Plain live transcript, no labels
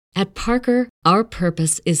At Parker, our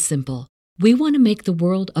purpose is simple. We want to make the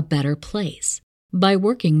world a better place by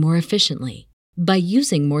working more efficiently, by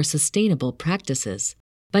using more sustainable practices,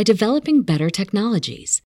 by developing better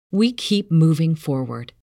technologies. We keep moving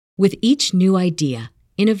forward. With each new idea,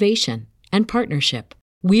 innovation, and partnership,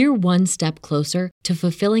 we're one step closer to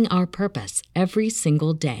fulfilling our purpose every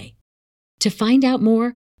single day. To find out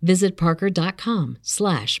more, visit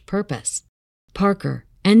parker.com/purpose. Parker,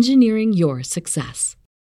 engineering your success.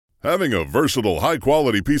 Having a versatile,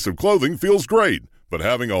 high-quality piece of clothing feels great, but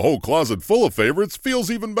having a whole closet full of favorites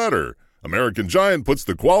feels even better. American Giant puts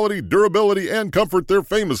the quality, durability, and comfort they're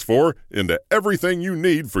famous for into everything you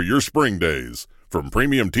need for your spring days. From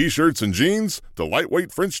premium t-shirts and jeans to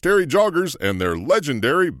lightweight French terry joggers and their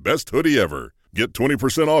legendary best hoodie ever. Get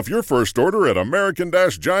 20% off your first order at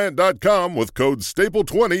american-giant.com with code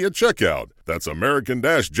STAPLE20 at checkout. That's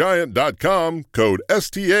american-giant.com, code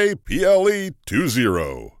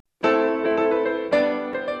STAPLE20.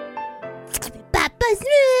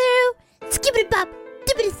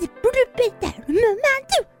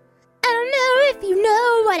 I don't know if you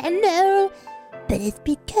know what I know, but it's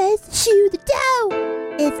because Shoe the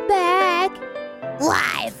Dough is back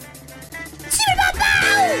live.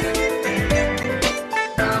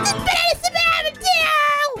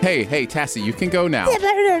 Hey, Tassie, you can go now.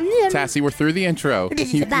 Tassie, we're through the intro.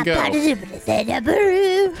 You can go.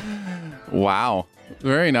 Wow.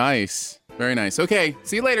 Very nice. Very nice. Okay,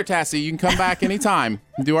 see you later, Tassie. You can come back anytime.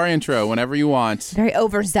 Do our intro whenever you want. Very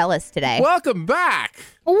overzealous today. Welcome back.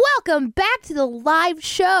 Welcome back to the live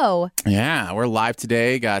show. Yeah, we're live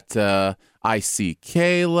today. Got I see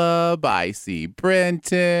Caleb, I see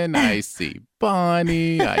Brenton, I see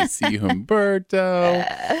Bonnie, I see Humberto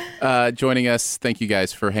joining us. Thank you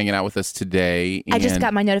guys for hanging out with us today. I just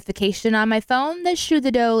got my notification on my phone that Shoe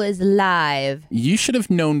the Dough is live. You should have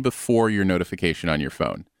known before your notification on your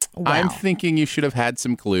phone. Wow. I'm thinking you should have had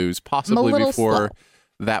some clues, possibly before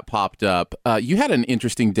that popped up. You had an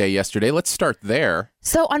interesting day yesterday. Let's start there.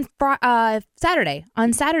 So on Saturday,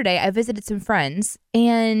 I visited some friends,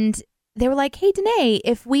 and they were like, "Hey, Danae,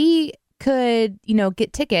 if we could,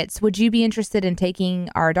 get tickets, would you be interested in taking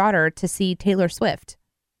our daughter to see Taylor Swift?"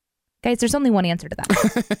 Guys, there's only one answer to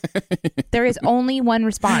that. There is only one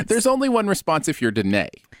response. There's only one response if you're Danae.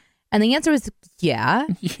 And the answer was, yeah.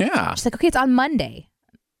 Yeah. She's like, okay, it's on Monday.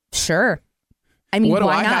 Sure. I mean,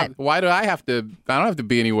 why not? Why do I have to? I don't have to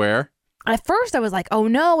be anywhere. At first, I was like, oh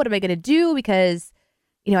no, what am I going to do? Because,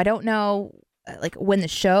 I don't know, when the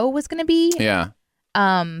show was going to be. Yeah.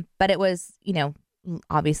 But it was,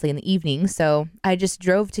 obviously in the evening. So I just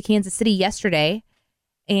drove to Kansas City yesterday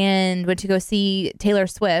and went to go see Taylor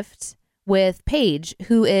Swift with Paige,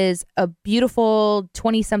 who is a beautiful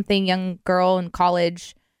 20-something young girl in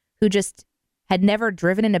college who just had never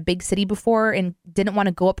driven in a big city before and didn't want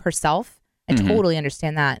to go up herself. I totally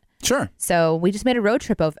understand that. Sure. So we just made a road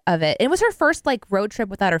trip of it. It was her first road trip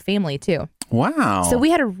without her family too. Wow. So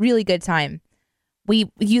we had a really good time. We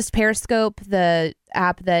used Periscope, the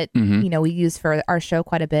app that, we use for our show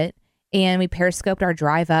quite a bit. And we Periscoped our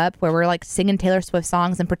drive up where we're singing Taylor Swift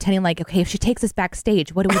songs and pretending okay, if she takes us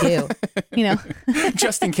backstage, what do we do?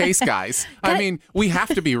 Just in case, guys. I mean, we have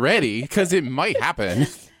to be ready because it might happen.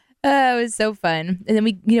 It was so fun. And then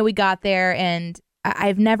we got there, and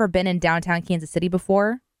I've never been in downtown Kansas City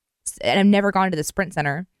before, and I've never gone to the Sprint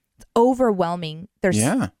Center. It's overwhelming.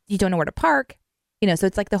 You don't know where to park. So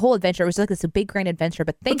it's the whole adventure. It was this big, grand adventure.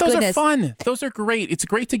 But thank goodness. Those are fun. Those are great. It's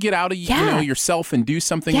great to get out of yourself and do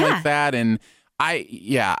something like that. And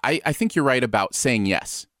I think you're right about saying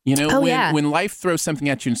yes. When life throws something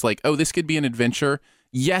at you and it's this could be an adventure,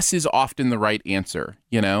 yes is often the right answer,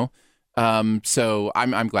 So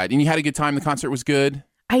I'm glad. And you had a good time. The concert was good.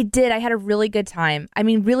 I did. I had a really good time. I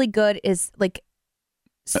mean, really good is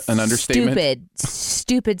an understatement.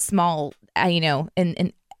 Stupid small,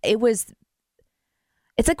 and it was.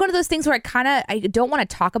 It's one of those things where I don't want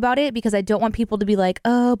to talk about it because I don't want people to be like,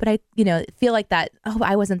 oh, but I, feel like that, oh,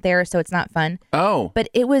 I wasn't there, so it's not fun. Oh. But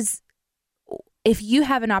it was, if you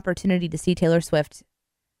have an opportunity to see Taylor Swift,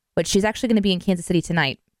 which she's actually going to be in Kansas City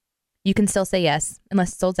tonight, you can still say yes,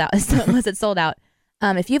 unless it's sold out.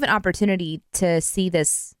 If you have an opportunity to see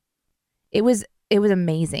this, it was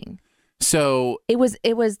amazing. So it was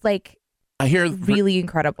I hear really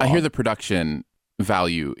incredible. I hear the production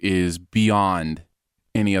value is beyond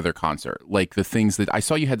any other concert. The things that I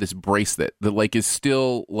saw, you had this bracelet that is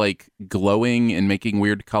still glowing and making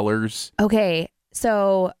weird colors. Okay.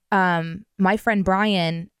 So my friend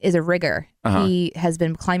Brian is a rigger. He has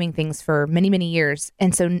been climbing things for many, many years.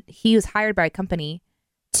 And so he was hired by a company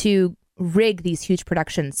to rig these huge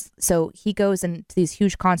productions. So he goes into these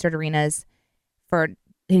huge concert arenas for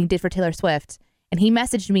he did for Taylor Swift. And he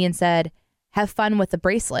messaged me and said, have fun with the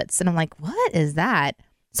bracelets. And I'm like, what is that?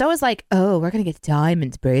 So I was like, oh, we're going to get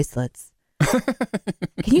diamond bracelets.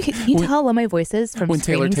 Can you tell what my voice is from when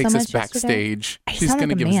Taylor takes so us backstage? She's going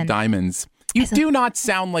to give us diamonds. You do not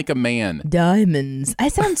sound like a man. Diamonds. I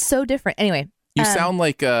sound so different. Anyway. You sound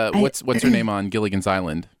like, what's her name on Gilligan's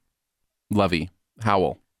Island? Lovey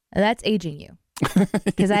Howell. That's aging you.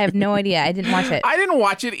 Because I have no idea. I didn't watch it. I didn't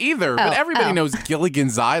watch it either, but everybody knows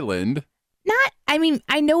Gilligan's Island.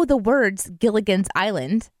 I know the words Gilligan's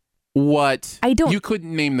Island. What? I don't. You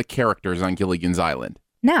couldn't name the characters on Gilligan's Island.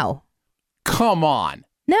 No. Come on.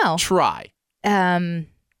 No. Try.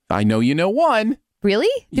 I know you know one. Really?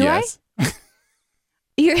 Do yes. I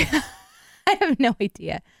have no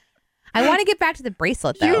idea. I want to get back to the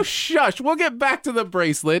bracelet, though. You shush. We'll get back to the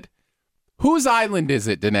bracelet. Whose island is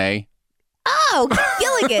it, Danae? Oh,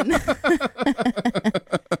 Gilligan.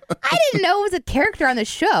 I didn't know it was a character on the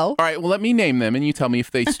show. All right, well, let me name them, and you tell me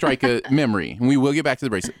if they strike a memory. And we will get back to the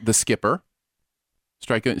bracelet. The Skipper.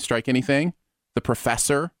 Strike anything? The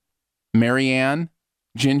Professor. Marianne.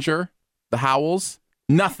 Ginger. The Howells.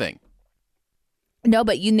 Nothing. No,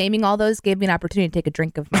 but you naming all those gave me an opportunity to take a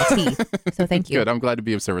drink of my tea. So thank you. Good. I'm glad to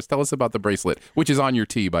be of service. Tell us about the bracelet, which is on your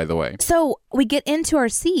tea, by the way. So we get into our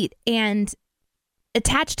seat, and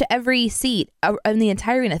attached to every seat in the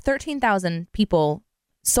entire arena, 13,000 people,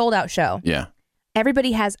 sold out show. Yeah.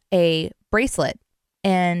 Everybody has a bracelet,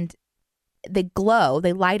 and they glow.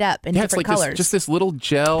 They light up in different colors. Just this little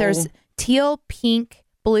gel. There's teal, pink,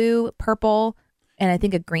 blue, purple, and I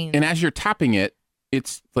think a green. And as you're tapping it,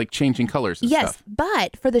 it's like changing colors and stuff. Yes,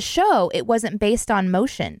 but for the show, it wasn't based on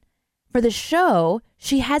motion. For the show,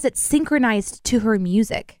 she has it synchronized to her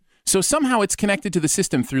music. So somehow it's connected to the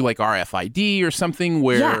system through like RFID or something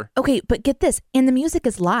where... Yeah, okay, but get this. And the music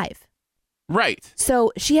is live. Right.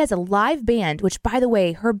 So she has a live band, which, by the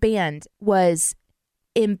way, her band was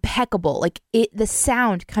impeccable. Like, the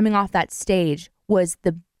sound coming off that stage was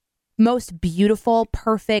the most beautiful,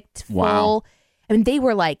 perfect, full... Wow. I mean, they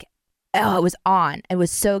were like... Oh, it was on. It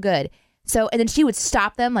was so good. So, and then she would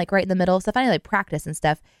stop them like right in the middle of stuff. I know like practice and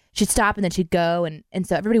stuff. She'd stop and then she'd go. And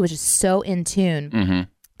so everybody was just so in tune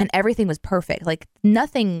and everything was perfect. Like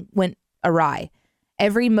nothing went awry.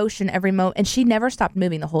 Every motion, and she never stopped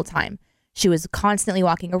moving the whole time. She was constantly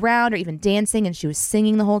walking around or even dancing, and she was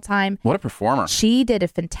singing the whole time. What a performer. She did a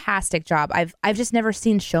fantastic job. I've just never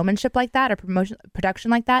seen showmanship like that or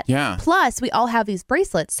production like that. Yeah. Plus, we all have these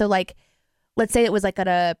bracelets. So like, let's say it was like at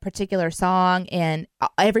a particular song and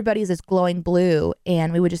everybody's this glowing blue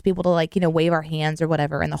and we would just be able to like, wave our hands or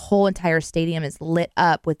whatever. And the whole entire stadium is lit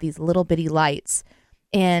up with these little bitty lights.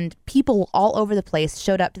 And people all over the place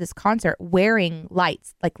showed up to this concert wearing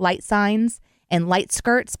lights, like light signs and light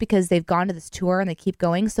skirts because they've gone to this tour and they keep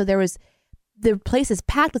going. So the place is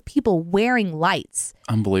packed with people wearing lights.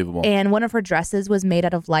 Unbelievable. And one of her dresses was made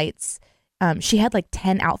out of lights. She had like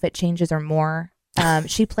 10 outfit changes or more.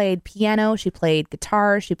 She played piano, she played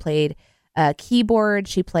guitar, she played keyboard,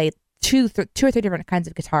 she played two or three different kinds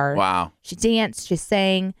of guitar. Wow. She danced, she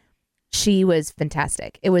sang. She was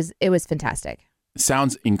fantastic. It was fantastic.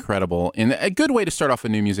 Sounds incredible. And a good way to start off a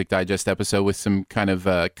new Music Digest episode with some kind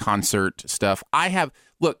of concert stuff.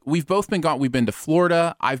 We've both been gone. We've been to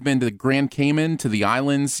Florida. I've been to Grand Cayman, to the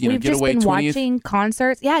islands, We've Getaway 20th. We've just been watching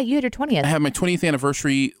concerts. Yeah, you had your 20th. I have my 20th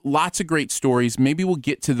anniversary. Lots of great stories. Maybe we'll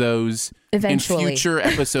get to those eventually in future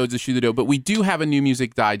episodes of Shoe the Dough. But we do have a new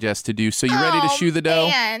Music Digest to do. So you ready to shoe the dough?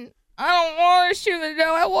 Man. I don't want to shoe the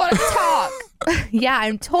dough. I want to talk. Yeah,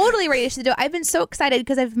 I'm totally ready to shoe the dough. I've been so excited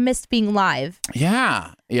because I've missed being live.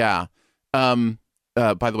 Yeah.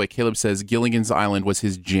 By the way, Caleb says Gilligan's Island was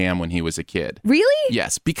his jam when he was a kid. Really?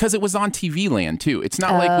 Yes, because it was on TV Land too. It's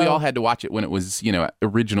not like we all had to watch it when it was,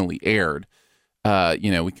 originally aired. We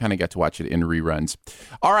kind of got to watch it in reruns.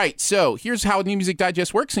 All right, so here's how New Music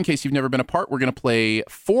Digest works. In case you've never been a part, we're going to play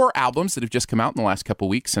 4 albums that have just come out in the last couple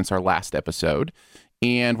weeks since our last episode.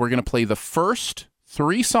 And we're going to play the first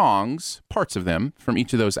 3 songs, parts of them, from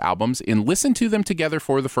each of those albums, and listen to them together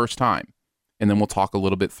for the first time. And then we'll talk a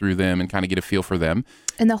little bit through them and kind of get a feel for them.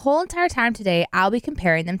 And the whole entire time today, I'll be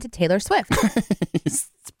comparing them to Taylor Swift. It's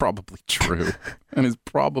probably true. And it's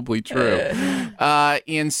probably true.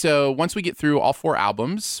 And so once we get through all 4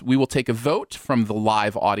 albums, we will take a vote from the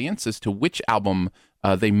live audience as to which album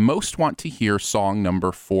they most want to hear song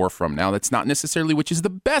number 4 from. Now, that's not necessarily which is the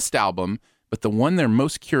best album, but the one they're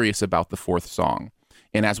most curious about, the 4th song.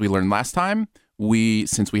 And as we learned last time,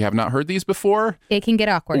 since we have not heard these before, it can get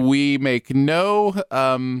awkward. We make no,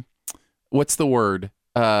 what's the word?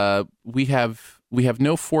 We have we have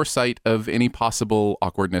no foresight of any possible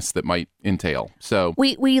awkwardness that might entail. So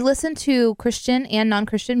we listen to Christian and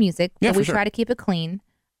non-Christian music, but we try to keep it clean.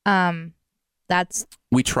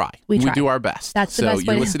 We try. We do our best. That's the best way.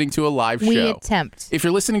 So you're listening to a live show. We attempt. If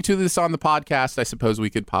you're listening to this on the podcast, I suppose we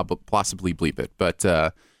could possibly bleep it.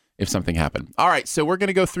 But if something happened. All right, so we're going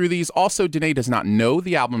to go through these. Also, Danae does not know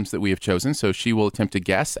the albums that we have chosen, so she will attempt to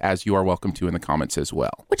guess, as you are welcome to in the comments as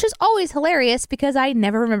well. Which is always hilarious because I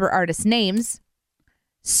never remember artist names.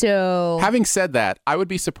 So, having said that, I would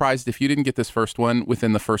be surprised if you didn't get this first one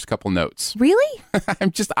within the first couple notes. Really?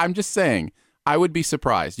 I'm just saying. I would be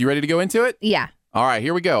surprised. You ready to go into it? Yeah. All right,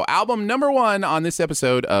 here we go. Album number 1 on this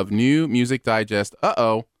episode of New Music Digest.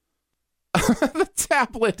 Uh-oh. The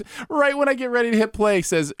tablet, right when I get ready to hit play,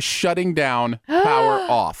 says shutting down, power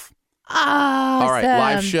off. Awesome. All right,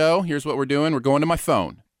 live show. Here's what we're doing. We're going to my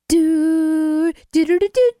phone. Hey,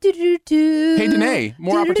 Danae,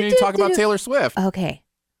 more opportunity to talk about Taylor Swift. Okay.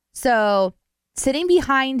 So sitting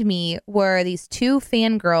behind me were these 2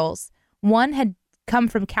 fangirls. One had come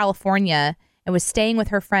from California and was staying with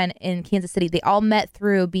her friend in Kansas City. They all met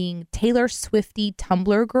through being Taylor Swiftie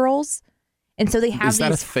Tumblr girls. And so they have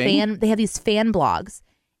these fan blogs.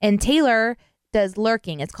 And Taylor does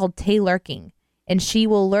lurking. It's called Taylurking. And she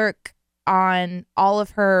will lurk on all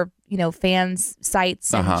of her, fans'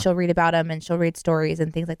 sites, and she'll read about them, and she'll read stories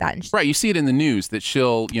and things like that. And right, you see it in the news that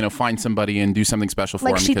she'll, find somebody and do something special for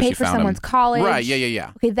them because she found them. Like she paid for someone's college. Right,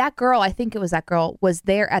 yeah. Okay, that girl, I think it was that girl, was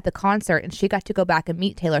there at the concert, and she got to go back and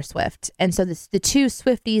meet Taylor Swift. And so the 2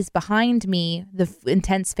 Swifties behind me, the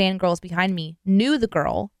intense fangirls behind me, knew the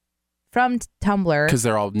girl from Tumblr. Because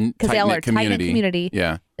they're all tight-knit community.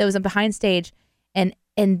 Yeah. That was behind stage. And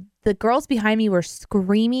the girls behind me were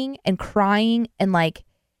screaming and crying and like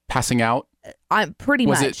passing out. I'm pretty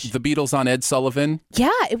much. Was it the Beatles on Ed Sullivan?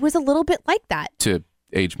 Yeah, it was a little bit like that. To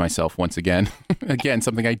age myself once again. Again,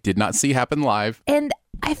 something I did not see happen live. And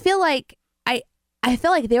I feel like I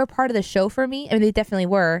feel like they were part of the show for me. I mean, they definitely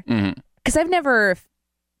were. Because I've never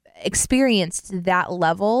experienced that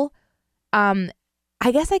level.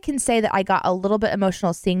 I guess I can say that I got a little bit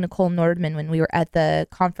emotional seeing Nicole Nordman when we were at the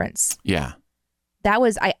conference. Yeah.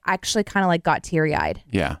 I actually kind of like got teary-eyed.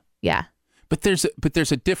 Yeah. Yeah. But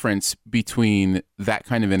there's a difference between that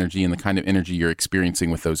kind of energy and the kind of energy you're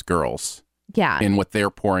experiencing with those girls. Yeah. And what they're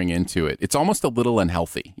pouring into it. It's almost a little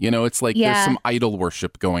unhealthy. It's like there's some idol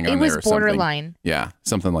worship going on there. It was borderline. Yeah,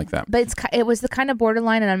 something like that. But it was the kind of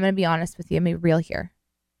borderline, and I'm going to be honest with you. I'm going to be real here.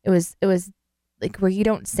 It was like where you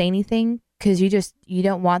don't say anything because you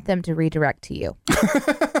don't want them to redirect to you.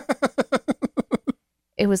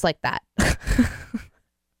 It was like that.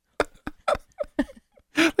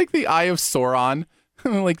 Like the Eye of Sauron.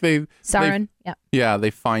 Like Sauron, yeah. Yeah,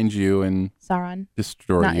 they find you and Sauron.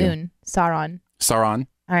 Destroy Not you. Un. Sauron. Sauron.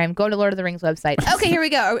 All right, I'm going to Lord of the Rings website. Okay, here we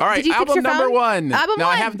go. All right, did you album number 1. Album now,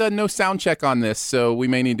 1. I haven't done no sound check on this, so we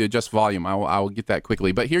may need to adjust volume. I'll get that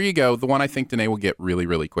quickly. But here you go. The one I think Danae will get really,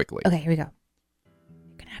 really quickly. Okay, here we go.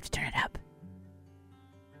 You're going to have to turn it up.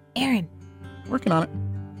 Aaron. Working on it.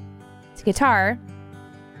 It's a guitar.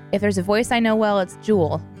 If there's a voice I know well, it's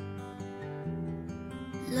Jewel.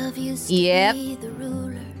 Love used to be the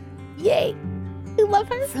ruler. Yay. You love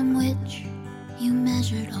her. From which you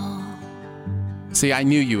measured all. See, I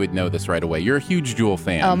knew you would know this right away. You're a huge Jewel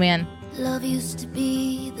fan. Oh, man. Love used to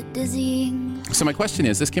be the dizzying. So my question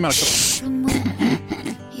is, this came out from which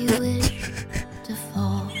you wish to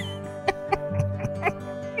fall.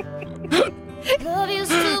 Love used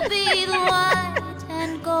to be the white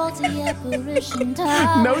and gauzy apparition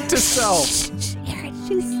time. Note to self.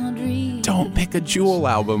 Don't pick a Jewel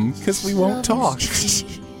album, because we won't talk.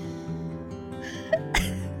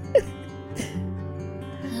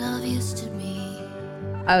 Love used to be.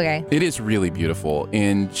 Okay. It is really beautiful,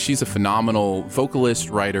 and she's a phenomenal vocalist,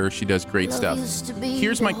 writer. She does great stuff.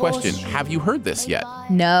 Here's my question. Have you heard this yet?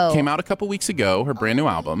 No. Came out a couple weeks ago, her brand new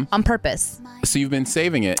album. On purpose. So you've been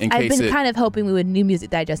saving it in case I've been kind of hoping we would New Music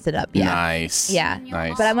Digest it up. Yeah. Nice. Yeah.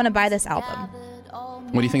 Nice. But I'm going to buy this album.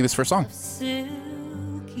 What do you think of this first song?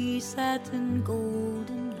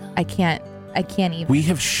 I can't even. We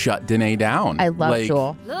have shut Danae down. I love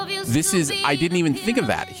Jewel. I didn't even think of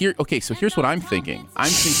that. So here's what I'm thinking. All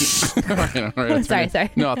right,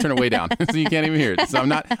 sorry. No, I'll turn it way down so you can't even hear it. So I'm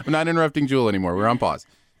not interrupting Jewel anymore. We're on pause.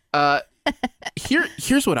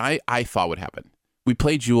 Here's what I thought would happen. We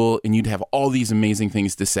play Jewel, and you'd have all these amazing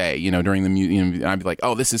things to say, during the music. And I'd be like,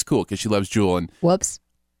 "Oh, this is cool," because she loves Jewel. And whoops.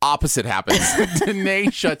 Opposite happens. Danae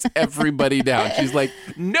shuts everybody down. She's like,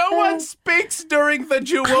 no one speaks during the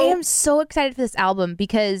Jewel. I am so excited for this album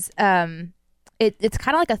because it's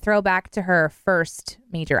kind of like a throwback to her first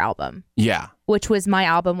major album. Yeah. Which was my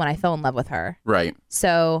album when I fell in love with her. Right.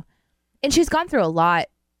 So, and she's gone through a lot,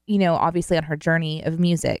 obviously on her journey of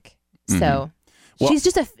music. So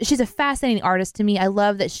she's a fascinating artist to me. I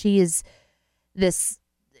love that she is this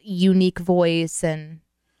unique voice, and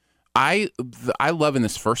I love in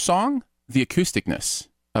this first song the acousticness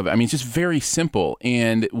of it. I mean, it's just very simple.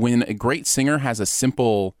 And when a great singer has a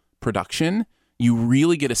simple production, you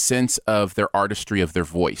really get a sense of their artistry of their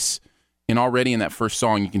voice. And already in that first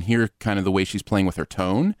song, you can hear kind of the way she's playing with her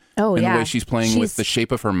tone. Oh, and yeah. the way she's playing with the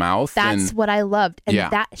shape of her mouth. That's what I loved. And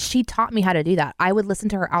that she taught me how to do that. I would listen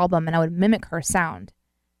to her album and I would mimic her sound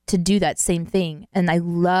to do that same thing. And I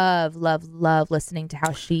love, love, love listening to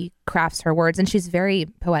how she crafts her words. And she's very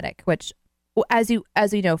poetic, which, as you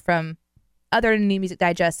know from other New Music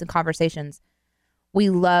Digest and conversations, we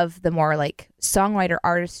love the more like songwriter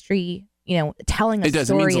artistry, telling a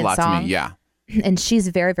story. It means a lot song. to me, yeah. And she's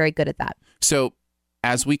very, very good at that. So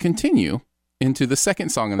as we continue into the second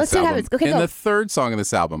song on this album, the third song on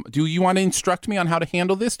this album, do you want to instruct me on how to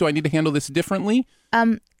handle this? Do I need to handle this differently?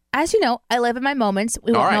 As you know, I live in my moments.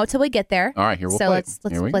 We won't know until we get there. All right, here we'll play.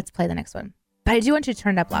 So let's play the next one. But I do want you to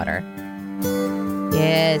turn it up louder.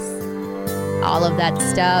 Yes. All of that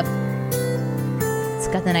stuff. It's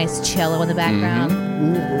got the nice cello in the background.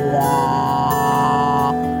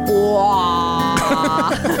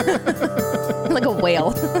 Like a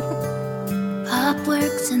whale. Pop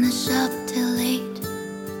works in the shop till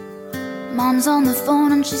 8. Mom's on the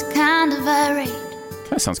phone and she's kind of irate.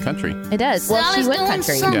 Kind of sounds country. It does. Well, she went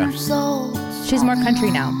country. Yeah. She's more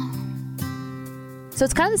country now. So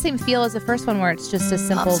it's kind of the same feel as the first one, where it's just a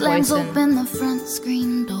simple voice. Slams open the front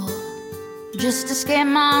screen door just to scare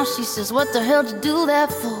Mom. She says, "What the hell did you do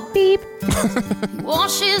that for?" Beep. He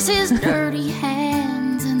washes his dirty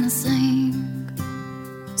hands in the sink.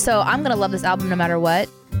 So I'm gonna love this album no matter what,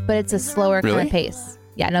 but it's a slower kind of pace.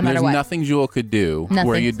 Yeah, no matter what. There's nothing Jewel could do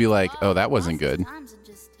where you'd be like, "Oh, that wasn't good."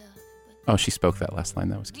 Oh, she spoke that last line.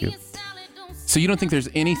 That was cute. So you don't think there's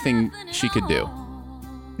anything she could do?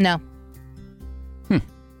 No.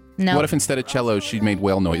 No. What if instead of cello, she made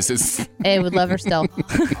whale noises? I would love her still.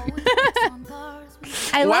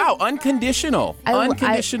 Wow, unconditional.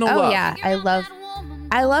 Unconditional love. Oh, yeah.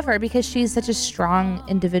 I love her because she's such a strong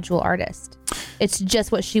individual artist. It's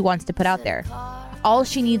just what she wants to put out there. All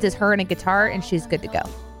she needs is her and a guitar, and she's good to go.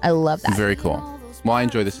 I love that. Very cool. Well, I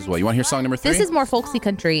enjoy this as well. You want to hear song number 3? This is more folksy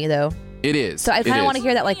country, though. It is. So I kind of want to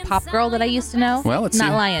hear that like pop girl that I used to know. Well, let's see.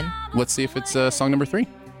 Not lying. Let's see if it's song number 3.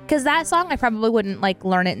 Because that song, I probably wouldn't like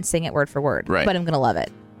learn it and sing it word for word. Right. But I'm going to love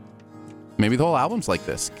it. Maybe the whole album's like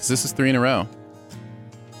this, because this is 3 in a row.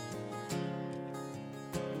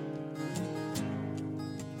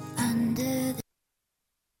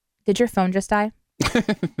 Did your phone just die?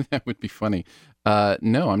 That would be funny.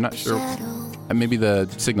 No, I'm not sure. Maybe the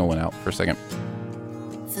signal went out for a second.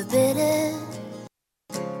 Forbidden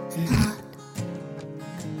and hot.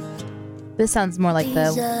 This sounds more like the...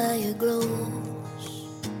 Desire grows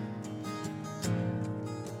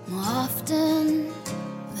more often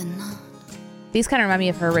than not. These kind of remind me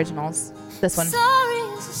of her originals. This one. Sorry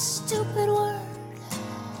is a stupid word.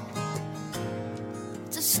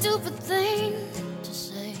 It's a stupid thing to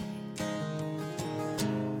say.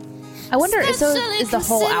 I wonder, is the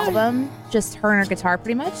whole album just her and her guitar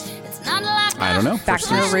pretty much? It's not like I don't know. Back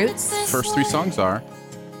to her roots? First 3 songs are.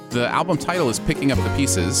 The album title is Picking Up the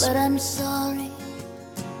Pieces. But I'm sorry.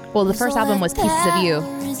 Well, the first album was Pieces of You.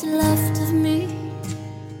 Is left of me.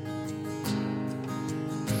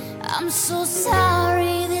 I'm so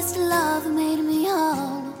sorry this love made me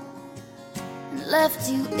hollow and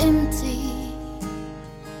left you empty.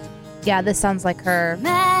 Yeah, this sounds like her.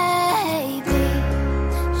 Maybe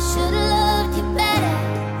should have loved you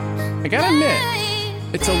better. I gotta admit,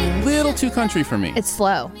 it's a little too country for me. It's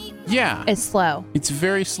slow. Yeah. It's slow. It's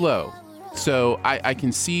very slow. So I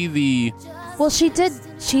can see the... Well, she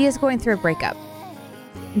is going through a breakup.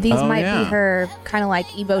 These might be her kind of like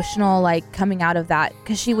emotional, like coming out of that,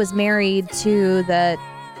 because she was married to the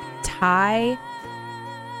Thai.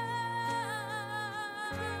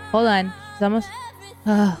 Hold on. It's almost...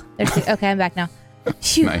 Oh, okay, I'm back now.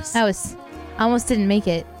 Phew, Nice. I almost didn't make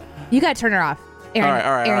it. You got to turn her off. Aaron,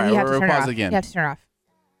 All right. Aaron, you have to We'll turn her pause off. again. You have to turn her off.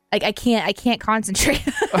 I can't concentrate.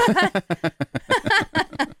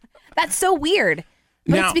 That's so weird.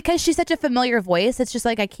 But Now- it's because she's such a familiar voice. It's just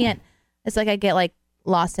like I can't. It's like I get like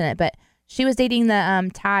lost in it. But she was dating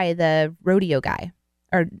the Ty, the rodeo guy,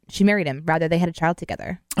 or she married him. Rather, they had a child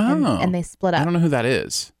together. Oh. And they split up. I don't know who that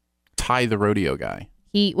is. Ty the rodeo guy.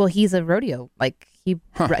 He's a rodeo. Like he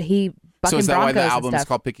bucking So is that Broncos why the album is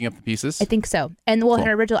called Picking Up the Pieces? I think so. And well,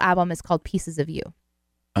 her original album is called Pieces of You.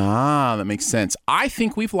 Ah, that makes sense. I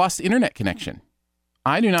think we've lost internet connection.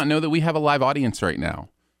 I do not know that we have a live audience right now.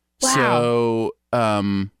 Wow. So,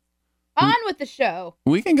 on with the show.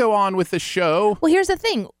 We can go on with the show. Well, here's the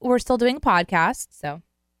thing. We're still doing a podcast, so.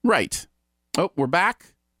 Right. Oh, we're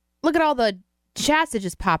back. Look at all the chats that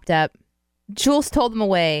just popped up. Jules told them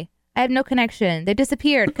away. I have no connection. They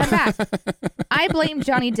disappeared. Come back. I blame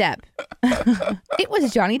Johnny Depp. It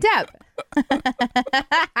was Johnny Depp.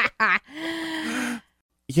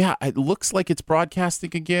 Yeah, it looks like it's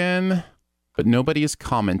broadcasting again, but nobody is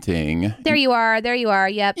commenting. There you are.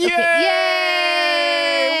 Yep. Yay! Okay.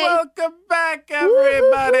 Yay! Welcome back,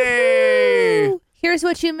 everybody. Woo-hoo-hoo-hoo. Here's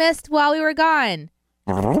what you missed while we were gone.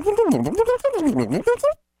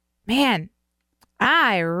 Man,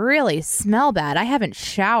 I really smell bad. I haven't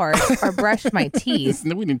showered or brushed my teeth.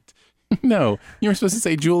 No, you were supposed to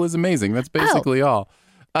say Jewel is amazing. That's basically all.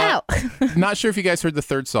 Not sure if you guys heard the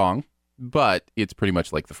third song, but it's pretty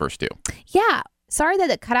much like the first two. Yeah. Sorry that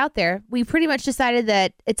it cut out there. We pretty much decided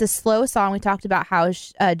that it's a slow song. We talked about how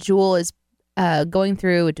Jewel is going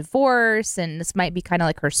through a divorce, and this might be kind of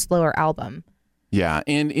like her slower album. Yeah,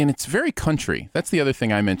 and it's very country. That's the other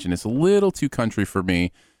thing I mentioned. It's a little too country for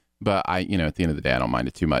me, but at the end of the day, I don't mind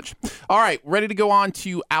it too much. All right, ready to go on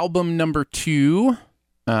to album number 2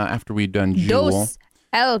 after we've done Jewel. Dos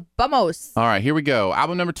albamos. All right, here we go.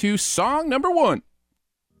 Album number 2, song number 1.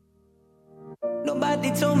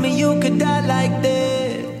 Nobody told me you could die like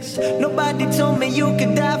this. Nobody told me you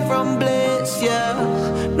could die from bliss, yeah.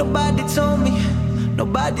 Nobody told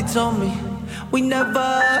me. We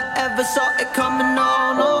never ever saw it coming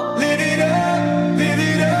on. Oh. Lit it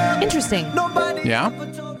up. Interesting. Yeah?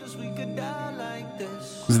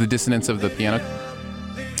 Is the dissonance of the piano?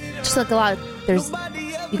 Just like a lot. You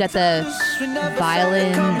got the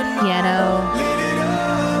violin, piano.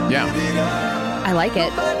 Yeah. I like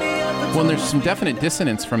it. Well, and there's some definite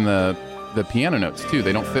dissonance from the piano notes, too.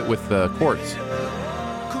 They don't fit with the chords.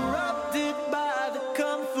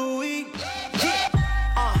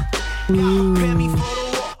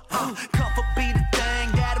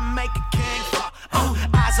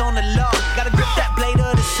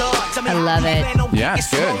 I love it. Yeah, it's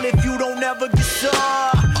good.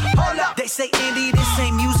 They say, Andy, this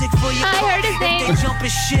ain't music for you. I heard his name. They jumping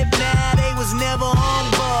ship now, they was never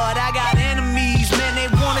on board. I got enemies, man, they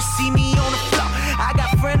wanna see me on the floor. I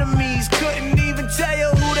got frenemies, couldn't even tell you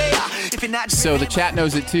who they are. If you're not So the chat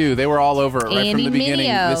knows it too. They were all over it right Andy from the beginning.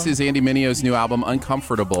 Mineo. This is Andy Mineo's new album,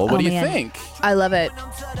 Uncomfortable. What do you think? I love it.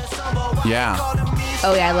 Yeah.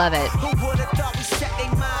 Oh yeah, I love it.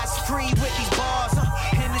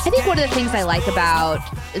 I think one of the things I like about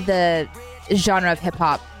the genre of hip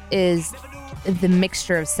hop is the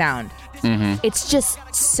mixture of sound. Mm-hmm. It's just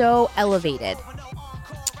so elevated.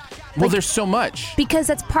 Well, there's so much. Because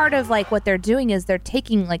that's part of like what they're doing is they're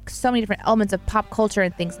taking like so many different elements of pop culture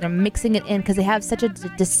and things and they're mixing it in because they have such a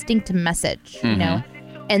distinct message, you know?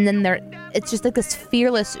 And then it's just like this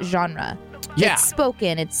fearless genre. Yeah. It's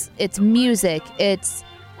spoken, it's music, it's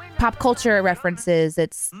pop culture references,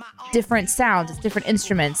 it's different sounds, it's different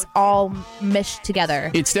instruments, all meshed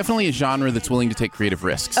together. It's definitely a genre that's willing to take creative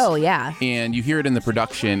risks. Oh, yeah. And you hear it in the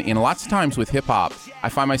production. And lots of times with hip hop, I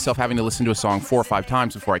find myself having to listen to a song 4 or 5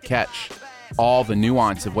 times before I catch all the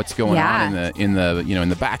nuance of what's going on in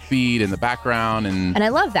the backbeat and the background. And I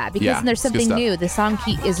love that because there's something new. The song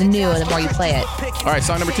is new the more you play it. All right,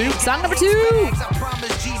 song number 2. Song number 2.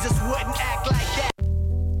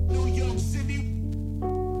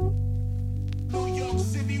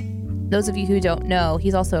 Those of you who don't know,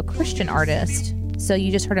 he's also a Christian artist. So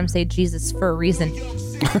you just heard him say Jesus for a reason.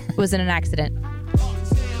 It wasn't an accident.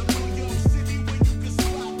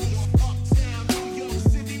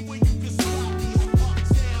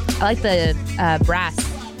 I like the brass.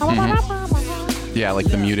 Mm-hmm. Yeah, like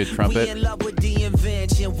the muted trumpet.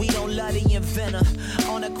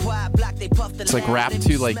 It's like rap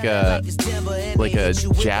to like a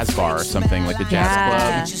jazz bar or something, like a jazz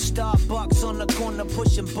club.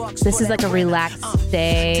 This is like a relaxed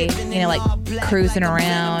day, like cruising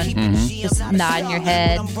around, just nodding your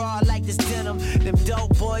head.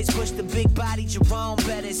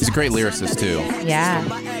 He's a great lyricist too. Yeah.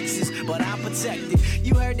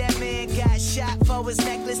 You heard that man got shot for his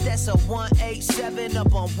necklace. That's a 187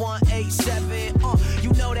 up on 187.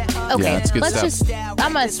 You know that. Okay, that's good stuff.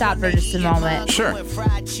 I'm gonna stop for just a moment. Sure.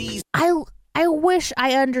 I wish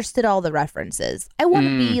I understood all the references. I want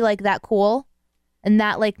to be like that cool and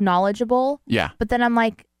that like knowledgeable. Yeah. But then I'm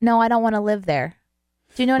like, no, I don't want to live there.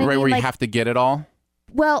 Do you know what I mean? Right where you like, have to get it all.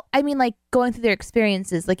 Well, I mean, like going through their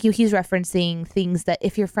experiences, like he's referencing things that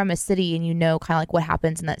if you're from a city and you know kind of like what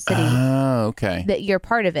happens in that city, okay, that you're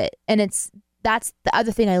part of it. And that's the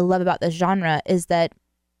other thing I love about this genre is that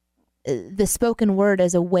the spoken word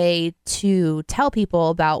is a way to tell people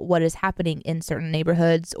about what is happening in certain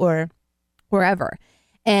neighborhoods or wherever.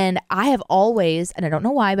 And I have always, and I don't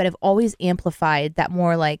know why, but I've always amplified that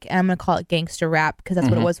more like, and I'm going to call it gangster rap because that's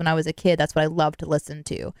what it was when I was a kid. That's what I loved to listen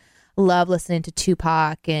to. Love listening to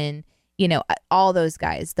Tupac and, you know, all those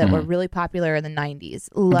guys that were really popular in the 90s.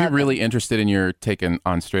 I'd be really interested in your take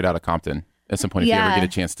on Straight Outta Compton at some point if you ever get a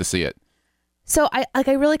chance to see it. So I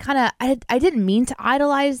really kind of, I didn't mean to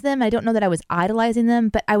idolize them. I don't know that I was idolizing them,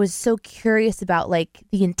 but I was so curious about like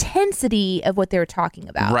the intensity of what they were talking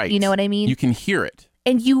about. Right. You know what I mean? You can hear it.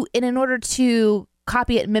 And in order to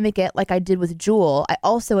copy it and mimic it like I did with Jewel, I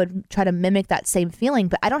also would try to mimic that same feeling,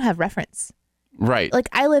 but I don't have reference. Right. Like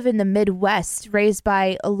I live in the Midwest, raised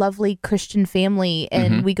by a lovely Christian family,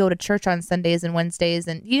 and we go to church on Sundays and Wednesdays,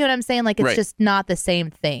 and you know what I'm saying? Like it's just not the same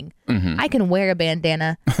thing. I can wear a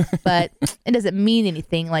bandana, but it doesn't mean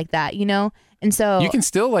anything like that, you know? And so you can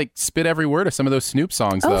still like spit every word of some of those Snoop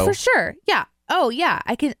songs though. Oh, for sure. Yeah. Oh, yeah.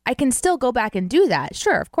 I can still go back and do that.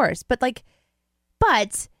 Sure, of course. But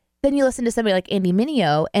then you listen to somebody like Andy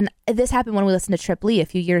Mineo, and this happened when we listened to Trip Lee a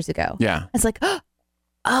few years ago. Yeah. It's like,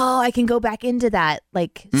 oh, I can go back into that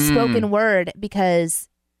like spoken word because,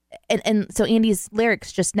 and so Andy's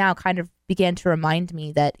lyrics just now kind of began to remind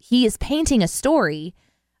me that he is painting a story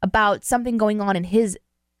about something going on in his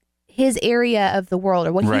area of the world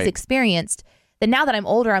or what he's experienced. That now that I'm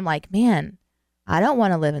older, I'm like, man, I don't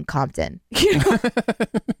want to live in Compton. You know?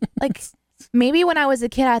 Like maybe when I was a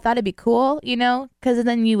kid, I thought it'd be cool, you know, because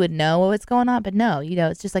then you would know what's going on. But no, you know,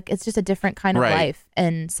 it's just a different kind of life.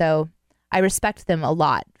 And so I respect them a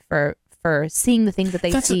lot for seeing the things that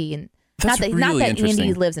they see. And not that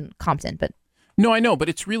Andy lives in Compton, but. No, I know, but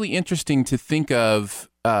it's really interesting to think of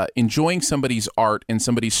enjoying somebody's art and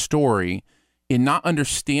somebody's story and not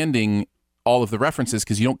understanding all of the references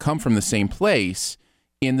because you don't come from the same place.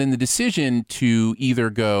 And then the decision to either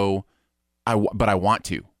go, but I want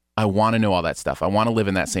to know all that stuff. I want to live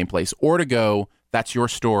in that same place. Or to go, that's your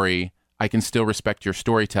story. I can still respect your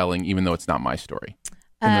storytelling, even though it's not my story.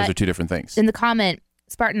 And those are two different things. In the comment,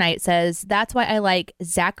 Spartanite says, that's why I like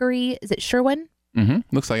Zachary. Is it Sherwin?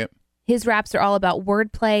 Looks like it. His raps are all about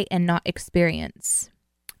wordplay and not experience.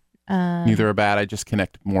 Neither are bad. I just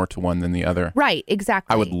connect more to one than the other. Right,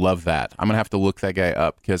 exactly. I would love that. I'm going to have to look that guy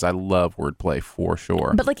up because I love wordplay for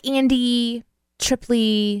sure. But like Andy, Trip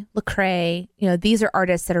Lee, Lecrae, you know, these are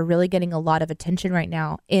artists that are really getting a lot of attention right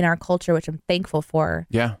now in our culture, which I'm thankful for.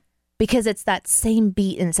 Yeah. Because it's that same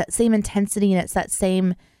beat and it's that same intensity and it's that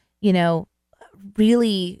same, you know,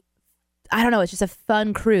 really, I don't know, it's just a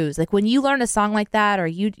fun cruise. Like when you learn a song like that or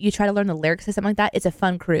you try to learn the lyrics to something like that, it's a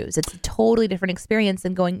fun cruise. It's a totally different experience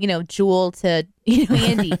than going, you know, Jewel to, you know,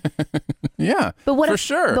 Andy. Yeah, but for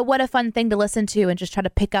sure. But what a fun thing to listen to and just try to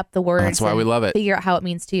pick up the words. That's why we love it. Figure out how it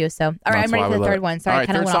means to you. So, all right, I'm ready for the third one. Sorry, I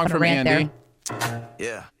kind of went off on a rant there.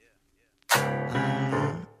 Yeah.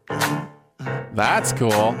 That's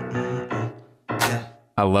cool.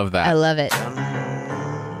 I love that. I love it.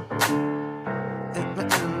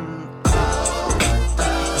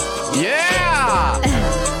 Yeah!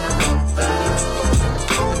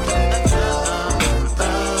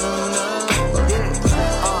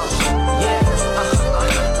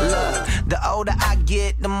 The older I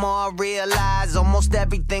get, the more I realize almost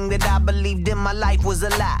everything that I believed in my life was a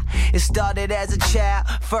lie. It started as a child,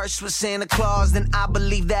 first with Santa Claus, then I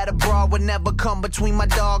believed that a broad would never come between my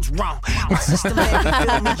dogs. Wrong. My sister made me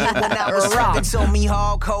feel me when I was wrong. Told me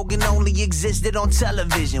Hulk Hogan only existed on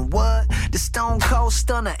television. What? The Stone Cold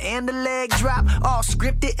Stunner and the leg drop, all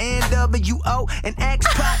scripted, NWO and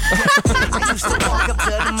X-Pac. I used to walk up to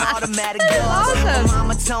them automatic doors. My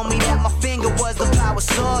mama told me that my finger was the power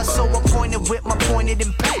source, so I pointed with my pointed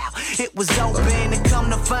and pow. It was open, and come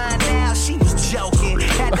to find out she was joking.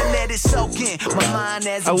 Had to let it soak in my mind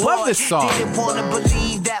as a boy. I love this song. Didn't want to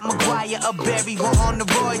believe that McGuire or Berry were on the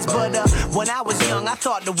roids, but when I was young, I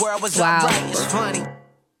thought the world was alright. It's funny,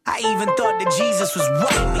 I even thought that Jesus was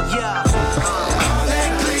right, but yeah. All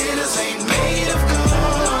that glitters ain't made of gold.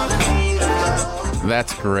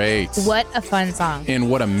 That's great. What a fun song. And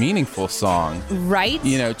what a meaningful song. Right?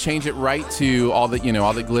 You know, change it right to all that, you know,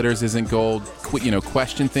 all that glitters isn't gold. You know,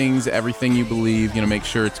 question things, everything you believe, you know, make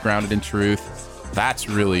sure it's grounded in truth. That's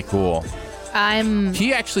really cool.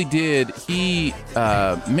 He actually he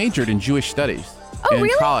majored in Jewish studies in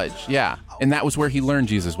college. Yeah. And that was where he learned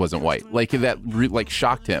Jesus wasn't white. Like that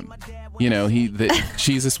shocked him.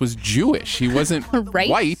 Jesus was Jewish. He wasn't right?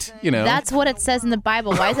 white, That's what it says in the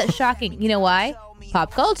Bible. Why is that shocking? You know why?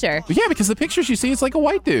 Pop culture. Yeah, because the pictures you see, it's like a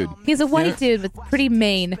white dude. He's a white dude with pretty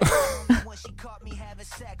mane.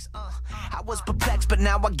 I was perplexed, but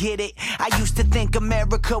now I get it. I used to think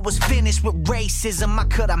America was finished with racism. How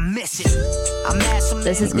could I miss it?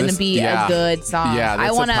 This is going to be a good song. Yeah,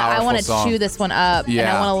 I want to chew this one up, and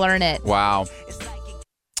I want to learn it. Wow,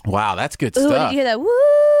 that's good stuff. Did you hear that? Woo!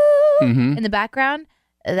 Mm-hmm. In the background.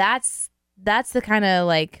 That's the kind of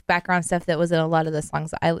like background stuff that was in a lot of the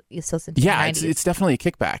songs I used to listen to. Yeah, in the 90s. It's definitely a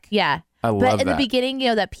kickback. Yeah. I love that. But in the beginning,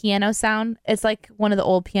 that piano sound, it's like one of the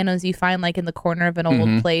old pianos you find like in the corner of an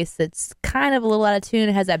old place. It's kind of a little out of tune.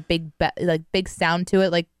 It has that big sound to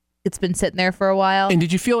it, like it's been sitting there for a while. And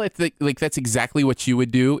did you feel like that's exactly what you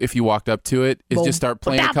would do if you walked up to it? Is just start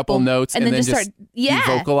playing a couple notes and then just start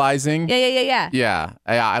vocalizing? Yeah. Yeah,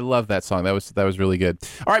 I love that song. That was really good.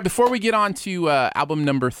 All right, before we get on to album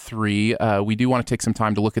number 3, we do want to take some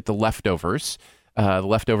time to look at the leftovers. The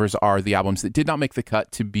leftovers are the albums that did not make the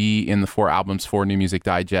cut to be in the 4 albums for New Music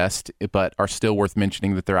Digest, but are still worth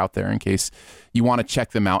mentioning that they're out there in case you want to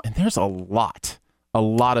check them out. And there's a lot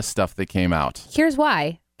of stuff that came out. Here's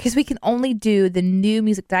why. Because we can only do the New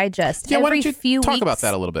Music Digest every few weeks. Talk about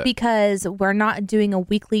that a little bit. Because we're not doing a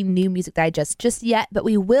weekly New Music Digest just yet, but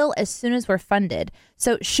we will as soon as we're funded.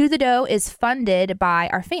 So Shoe the Dough is funded by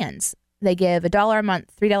our fans. They give $1 a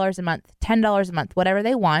month, $3 a month, $10 a month, whatever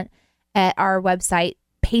they want at our website,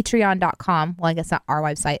 patreon.com. Well, I guess not our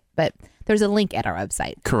website, but there's a link at our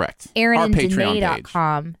website. Correct.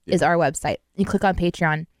 AaronandDanae.com is our website. You click on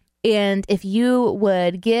Patreon. And if you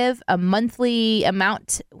would give a monthly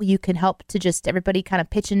amount, you can help to just everybody kind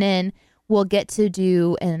of pitching in. We'll get to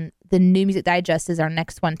do, and the New Music Digest is our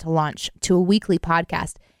next one to launch to a weekly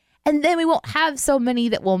podcast. And then we won't have so many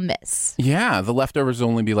that we'll miss. Yeah, the leftovers will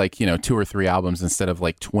only be like, 2 or 3 albums instead of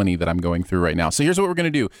like 20 that I'm going through right now. So here's what we're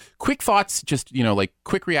going to do. Quick thoughts, just, like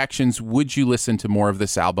quick reactions. Would you listen to more of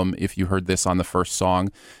this album if you heard this on the first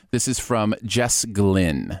song? This is from Jess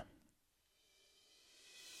Glynn.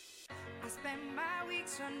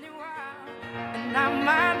 Now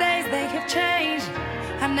my days, they have changed.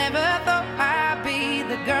 I never thought I'd be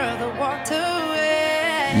the girl that walked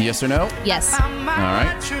away. Yes or no? Yes. All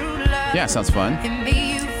right. Yeah, sounds fun.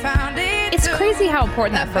 It's crazy how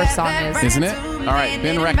important that first song is. Isn't it? All right,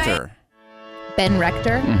 Ben Rector. Ben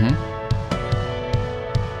Rector? Mm-hmm.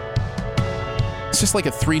 It's just like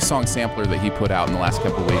a 3-song sampler that he put out in the last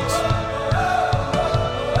couple weeks.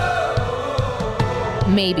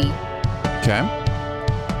 Maybe. Okay.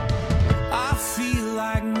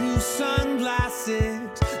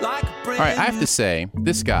 All right, I have to say,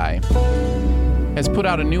 this guy has put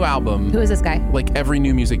out a new album. Who is this guy? Like every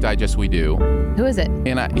New Music Digest we do. Who is it?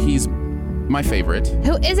 And he's my favorite.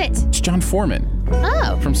 Who is it? It's John Foreman.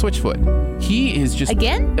 Oh. From Switchfoot. He is just...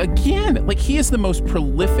 Again? Like, he is the most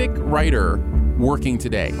prolific writer working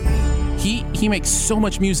today. He makes so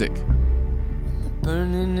much music.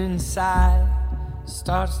 Burning inside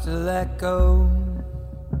starts to let go.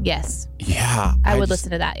 Yes. Yeah. I would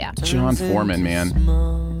listen to that, yeah. John Foreman,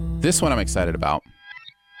 man. This one I'm excited about.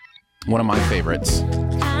 One of my favorites.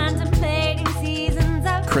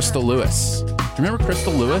 Crystal Lewis. Remember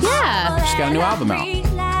Crystal Lewis? Yeah. She's got a new album out.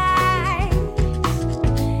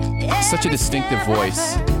 Such a distinctive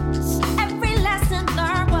voice.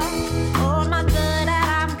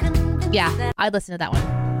 Yeah, I'd listen to that one.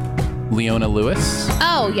 Leona Lewis.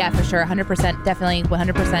 Oh, yeah, for sure. 100%. Definitely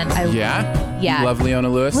 100%. Yeah? Yeah. You love Leona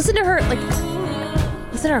Lewis? Listen to her,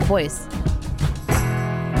 listen to her voice.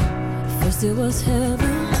 First it was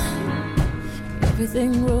heaven.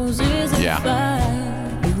 Everything roses and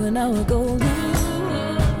fire. You and I were golden.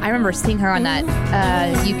 I remember seeing her on that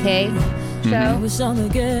UK show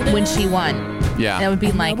when she won. Yeah. And it would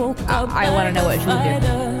be like, I want to know what she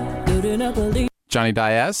would do. Johnny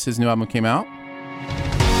Diaz, his new album came out.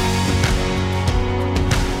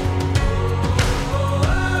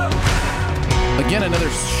 Again, another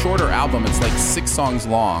shorter album. It's like 6 songs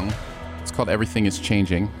long. It's called Everything Is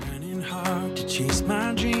Changing. Running hard to chase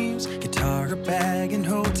my dreams, guitar, a bag, and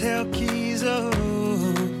hotel keys.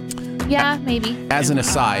 Yeah, maybe. As an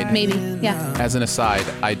aside, maybe, yeah. As an aside,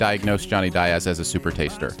 I diagnosed Johnny Diaz as a super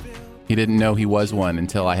taster. He didn't know he was one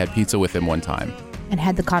until I had pizza with him one time. And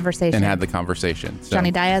had the conversation. So.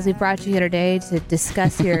 Johnny Diaz, we brought you here today to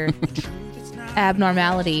discuss your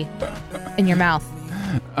abnormality in your mouth.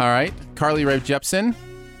 All right. Carly Rae Jepsen.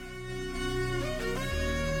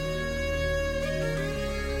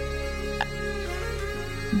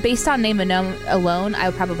 Based on name alone,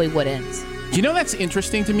 I probably wouldn't. You know, that's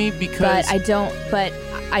interesting to me because... But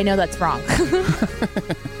I know that's wrong.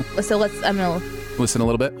 So I'm gonna listen a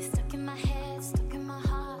little bit.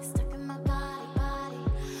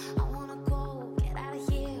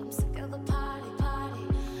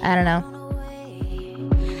 I don't know.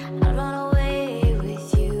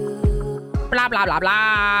 Blah blah blah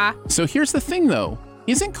blah. So here's the thing, though.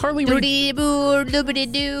 Isn't Carly Rae?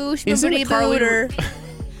 Isn't Carly?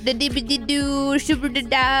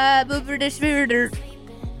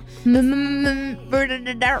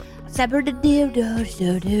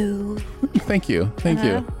 Thank you.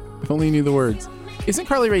 If only you knew the words. Isn't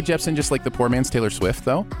Carly Rae Jepsen just like the poor man's Taylor Swift,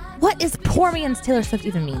 though? What does poor man's Taylor Swift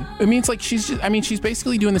even mean? It means like she's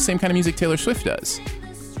basically doing the same kind of music Taylor Swift does.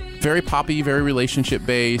 Very poppy, very relationship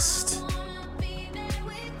based.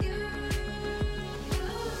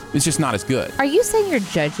 It's just not as good. Are you saying you're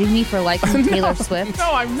judging me for liking Taylor Swift?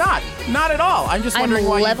 No, I'm not. Not at all. I'm just wondering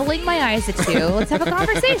why. I'm leveling my eyes at you. Let's have a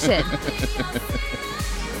conversation.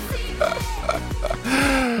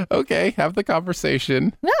 Okay, have the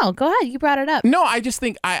conversation. No, go ahead. You brought it up. No, I just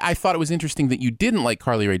think I thought it was interesting that you didn't like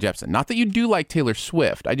Carly Rae Jepsen. Not that you do like Taylor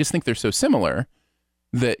Swift. I just think they're so similar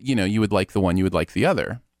that, you would like the one, you would like the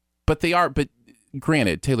other. But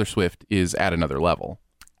granted, Taylor Swift is at another level.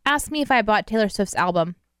 Ask me if I bought Taylor Swift's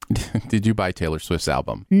album. Did you buy Taylor Swift's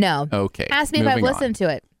album? No. Okay. Ask me if I've listened to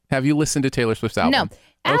it. Have you listened to Taylor Swift's album? No.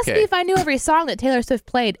 Ask me if I knew every song that Taylor Swift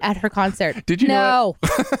played at her concert. Did you know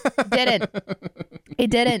it? Didn't. He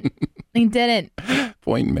didn't.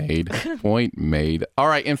 Point made. All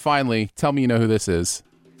right, and finally, tell me you know who this is.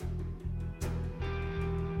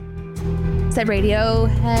 Is that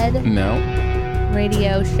Radiohead? No.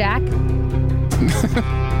 Radio Shack? No.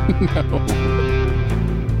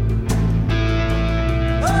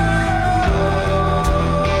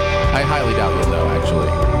 I highly doubt you'll know, actually.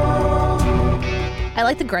 I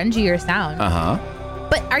like the grungier sound. Uh-huh.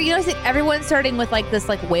 But are you noticing everyone's starting with like this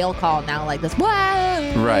like whale call now, like this, whoa!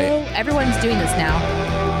 Right. Everyone's doing this now.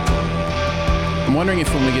 I'm wondering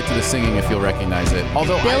if when we get to the singing, if you'll recognize it.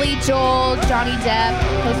 Although Billy Joel, Johnny Depp,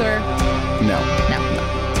 those are... No.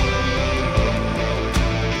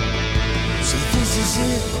 So this is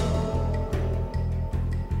it.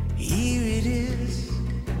 Here it is.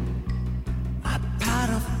 My pot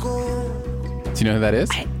of gold. Do you know who that is?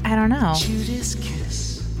 I don't know.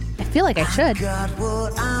 I feel like I should. See,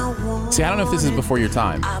 I don't know if this is before your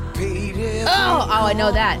time. I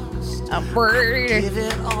know that.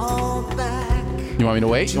 You want me to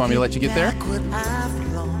wait? You want me to let you get there?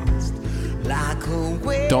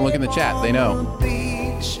 Don't look in the chat. They know.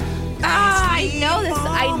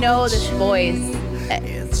 I know this voice.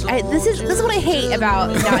 This is what I hate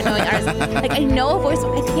about not knowing artists. Like, I know a voice,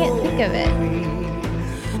 but I can't think of it.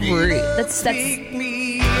 That's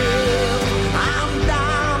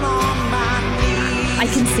I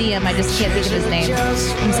can see him. I just can't think of his name.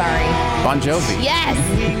 I'm sorry. Bon Jovi. Yes.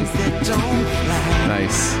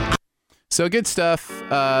 Nice. So good stuff.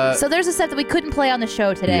 So there's a set that we couldn't play on the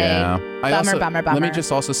show today. Yeah. Bummer. Let me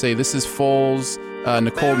just also say this is Foles,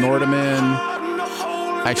 Nicole Nordeman.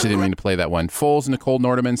 I actually didn't mean to play that one. Foles, Nicole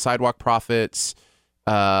Nordeman, Sidewalk Prophets,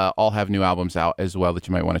 all have new albums out as well that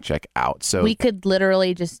you might want to check out. So we could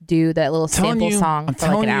literally just do that little sample song for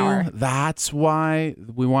like an hour. That's why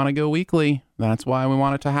we want to go weekly. That's why we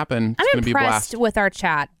want it to happen. It's I'm impressed with our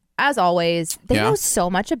chat. As always, they know so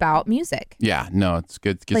much about music. Yeah, no, it's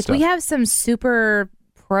good like stuff. We have some super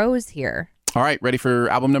pros here. All right, ready for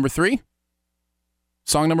album number 3?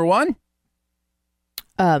 Song number 1?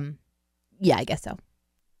 Yeah, I guess so.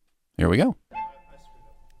 Here we go.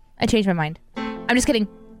 I changed my mind. I'm just kidding.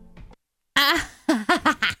 I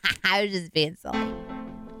was just being silly.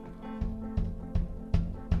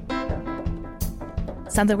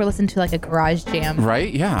 Sounds like we're listening to like a garage jam.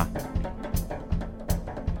 Right? Yeah.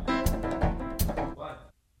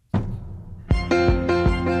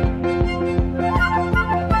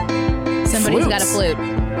 Somebody's got a flute.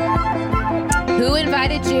 Who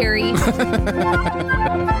invited Jerry?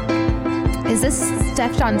 Is this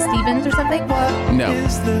Stefan Stevens or something? No.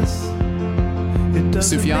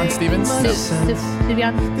 Sufjan Stevens? No.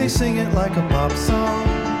 Sufjan? They sing it like a pop song.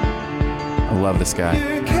 I love this guy.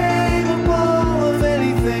 You're capable of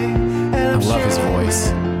anything. I love his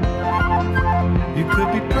voice. You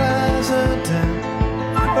could be president,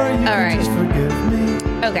 or you could just forgive me.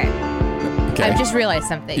 Okay. I've just realized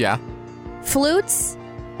something. Yeah. Flutes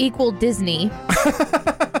equal Disney,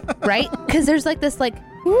 right? Because there's like this like,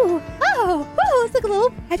 ooh, it's like a little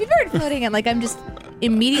happy bird floating, and like I'm just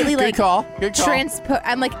immediately like, Good call.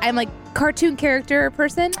 I'm like cartoon character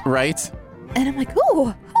person, right? And I'm like,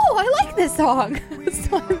 oh, I like this song.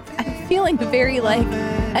 So I'm feeling very like,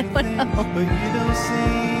 I don't know. But you don't seem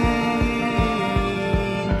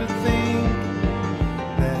to think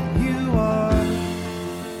that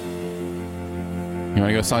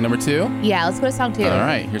go song number 2? Yeah, let's go to song 2. All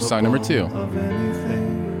right, here's song number 2.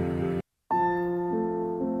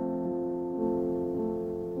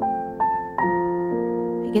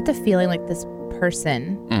 I get the feeling like this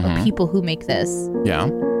person or people who make this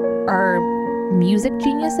are music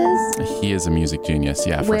geniuses. He is a music genius,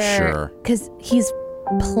 for sure. Because he's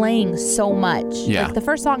playing so much. Yeah. Like the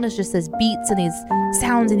first song is just these beats and these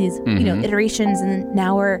sounds and these iterations, and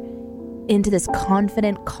now we're into this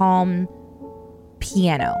confident, calm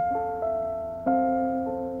piano.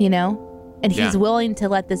 And he's willing to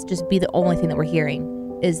let this just be the only thing that we're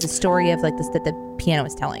hearing is the story of like this that the piano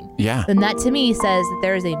is telling. Yeah. And that to me says that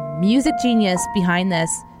there is a music genius behind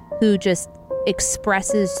this who just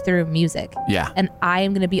expresses through music. Yeah. And I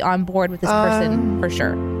am going to be on board with this person for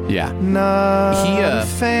sure. Yeah.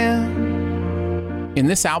 In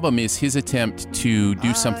this album is his attempt to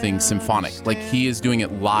do something symphonic. Like he is doing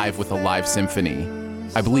it live with a live symphony,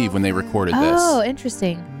 I believe, when they recorded this. Oh,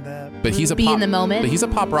 interesting. But he's in the moment. But he's a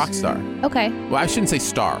pop rock star. Okay. Well, I shouldn't say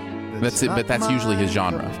star. That's it, but that's usually his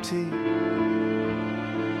genre.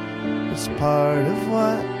 It's part of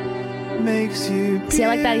what makes you. See, I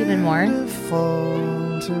like that even more.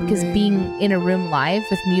 Because being in a room live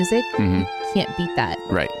with music, you can't beat that.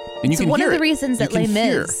 Right. And you can hear it. One of the reasons that Les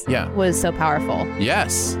Mis was so powerful.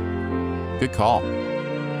 Yes. Good call.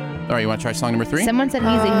 All right, you want to try song number 3? Someone said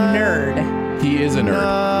he's a nerd. He is a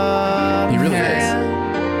nerd. He really is.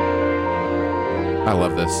 I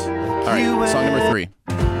love this. All right, song number 3.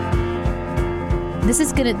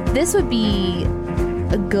 This would be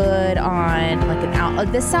a good on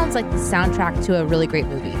like this sounds like the soundtrack to a really great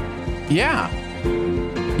movie. Yeah.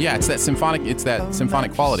 Yeah, it's that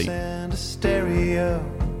symphonic quality.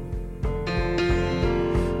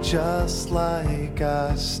 Just like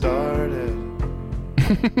I started.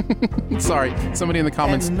 Sorry, somebody in the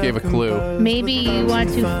comments gave a clue. Maybe you want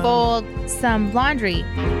to fold some laundry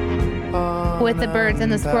with the birds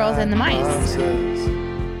and the squirrels and the mice.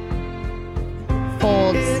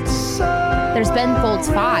 Folds. There's Ben Folds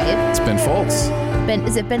 5. It's Ben Folds.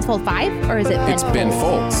 Is it Ben Folds 5 or is it Ben It's Folds? Ben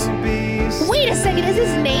Folds. Wait a second, is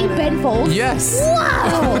his name Ben Folds? Yes.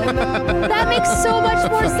 Whoa! That makes so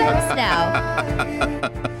much more sense now.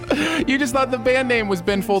 You just thought the band name was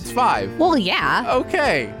Ben Folds 5. Well, yeah.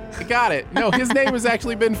 Okay, I got it. No, his name was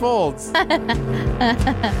actually Ben Folds. I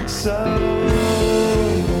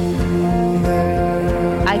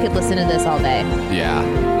could listen to this all day.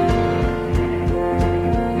 Yeah.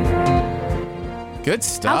 Good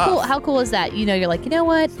stuff. How cool is that? You're like, you know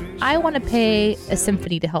what? I want to pay a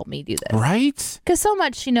symphony to help me do this. Right? Because so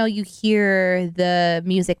much, you hear the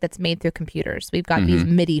music that's made through computers. We've got these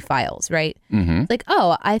MIDI files, right? Mm-hmm. Like,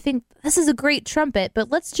 oh, I think this is a great trumpet,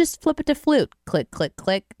 but let's just flip it to flute. Click, click,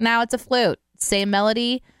 click. Now it's a flute. Same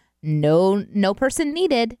melody. No person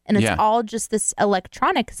needed. And it's all just this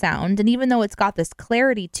electronic sound. And even though it's got this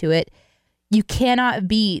clarity to it, you cannot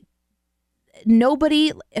beat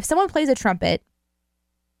nobody. If someone plays a trumpet,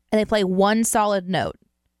 and they play one solid note,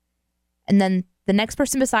 and then the next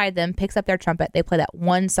person beside them picks up their trumpet, they play that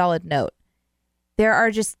one solid note.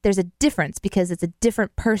 There's a difference because it's a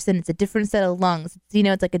different person, it's a different set of lungs.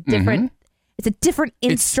 It's like a different, it's a different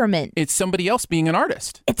instrument. It's somebody else being an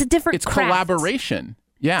artist. It's a different It's craft. collaboration.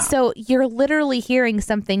 Yeah. So you're literally hearing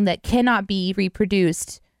something that cannot be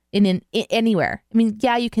reproduced in anywhere. I mean,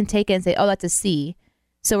 yeah, you can take it and say, oh, that's a C.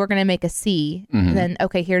 So we're going to make a C. And then,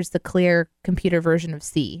 okay, here's the clear computer version of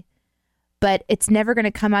C. But it's never going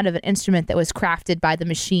to come out of an instrument that was crafted by the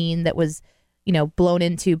machine that was, blown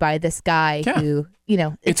into by this guy who,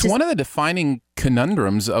 It's one of the defining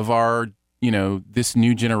conundrums of our, this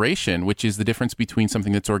new generation, which is the difference between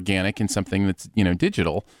something that's organic and something that's,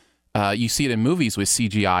 digital. You see it in movies with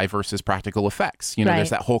CGI versus practical effects.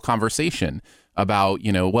 There's that whole conversation about,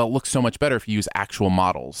 it looks so much better if you use actual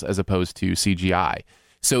models as opposed to CGI.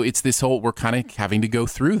 So it's this whole, we're kind of having to go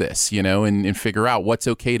through this, and figure out what's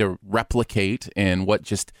okay to replicate and what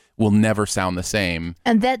just will never sound the same.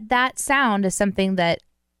 And that sound is something that,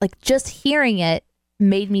 like, just hearing it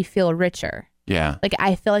made me feel richer. Yeah. Like,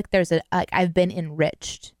 I feel like I've been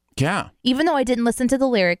enriched. Yeah. Even though I didn't listen to the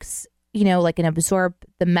lyrics, and absorb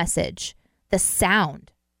the message, the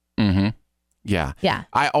sound. Mm-hmm. Yeah. Yeah.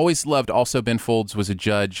 I always loved also Ben Folds was a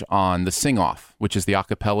judge on the Sing Off, which is the a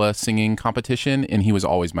cappella singing competition. And he was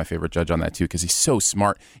always my favorite judge on that too, because he's so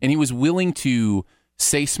smart. And he was willing to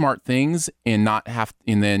say smart things and not have,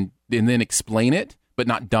 and then explain it, but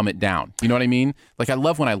not dumb it down. You know what I mean? Like, I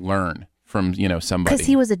love when I learn from, somebody. Because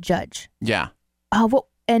he was a judge. Yeah.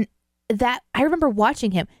 And that, I remember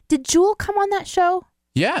watching him. Did Jewel come on that show?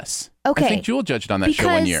 Yes. Okay. I think Jewel judged on that show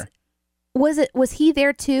one year. Was he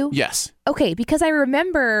there too? Yes. Okay, because I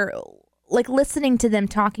remember like listening to them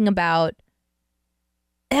talking about,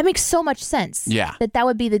 that makes so much sense. Yeah. That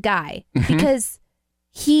would be the guy. Because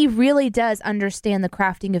he really does understand the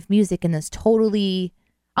crafting of music in this totally,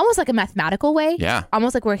 almost like a mathematical way. Yeah.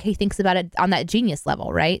 Almost like where he thinks about it on that genius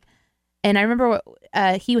level, right? And I remember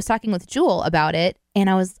he was talking with Jewel about it, and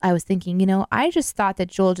I was thinking, I just thought that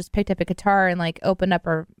Jewel just picked up a guitar and like opened up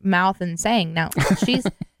her mouth and sang. Now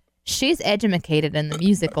she's educated in the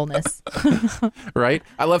musicalness. Right.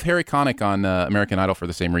 I love Harry Connick on American Idol for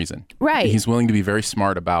the same reason. Right. He's willing to be very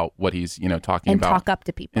smart about what he's talking about. And talk up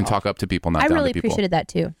to people. And talk up to people, not down to people. I really appreciated that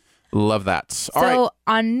too. Love that. All right. So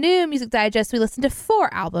on New Music Digest, we listened to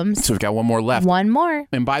 4 albums. So we've got one more left. One more.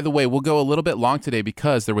 And by the way, we'll go a little bit long today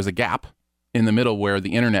because there was a gap in the middle where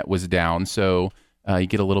the internet was down. So you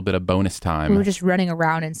get a little bit of bonus time. We were just running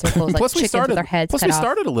around in circles like chickens with our heads cut off. Plus we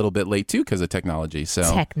started a little bit late too because of technology. So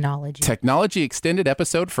Technology extended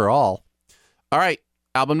episode for all. All right.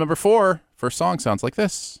 Album number 4. First song sounds like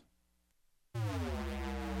this.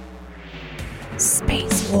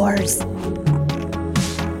 Space Wars.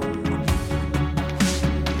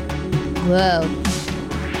 Whoa. I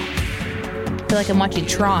feel like I'm watching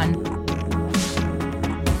Tron.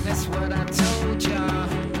 That's what I told y'all.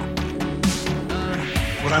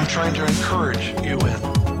 What I'm trying to encourage you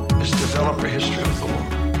in is develop a history with the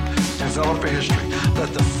Lord. Develop a history.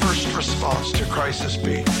 Let the first response to crisis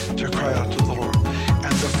be to cry out to the Lord.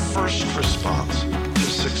 And the first response to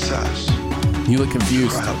success. You look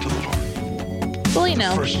confused. Cry out to the Lord. Well,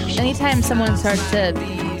 anytime someone starts to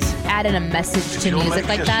add in a message to music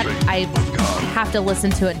like that, I have to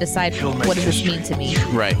listen to it and decide what does this mean to me.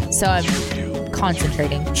 Right. So I'm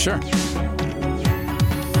concentrating. Sure.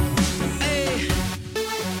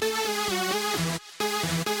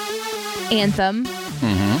 Anthem.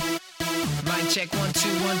 Mic check 1 2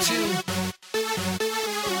 1 2.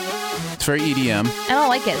 It's very EDM. I don't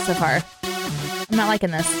like it so far. I'm not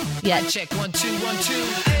liking this yet. Check 1 2 1 2.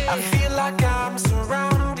 I feel like I'm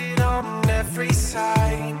surrounded on every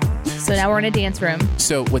side. So now we're in a dance room.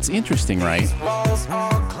 So what's interesting, right,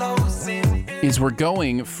 is we're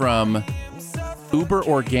going from uber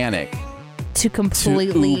organic to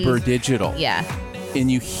completely uber digital. Yeah.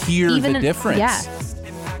 And you hear the difference. Yeah.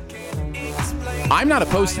 I'm not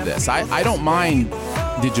opposed to this. I don't mind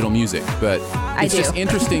digital music, but it's just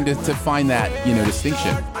interesting to find that,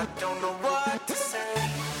 distinction.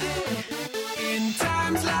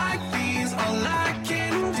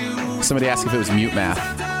 Somebody asked if it was mute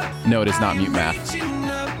math. No, it is not mute math.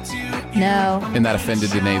 No. And that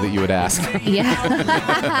offended Danae that you would ask. Yeah.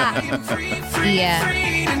 Yeah.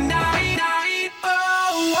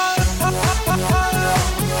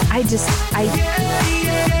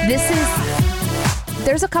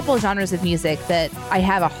 There's a couple of genres of music that I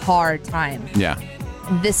have a hard time. Yeah.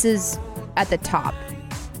 This is at the top.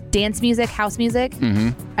 Dance music, house music,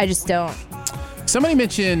 I just don't. Somebody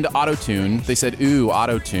mentioned auto-tune. They said, ooh,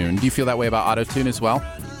 auto-tune. Do you feel that way about auto-tune as well?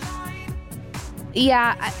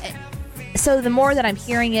 Yeah. So the more that I'm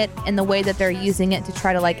hearing it and the way that they're using it to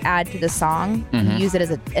try to add to the song, use it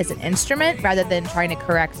as an instrument rather than trying to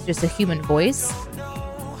correct just a human voice,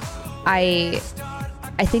 I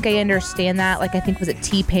think I understand that. I think was it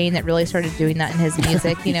T-Pain that really started doing that in his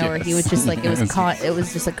music, Yes. where he was just it was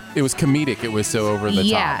comedic. It was so over the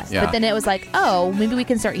top. Yeah. But then it was oh, maybe we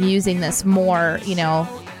can start using this more,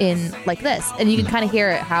 in like this, and you can kind of hear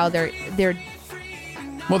it how they're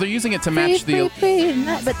well, they're using it to match the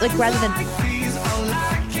but rather than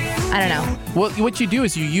I don't know. Well, what you do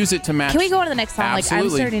is you use it to match. Can we go on to the next song?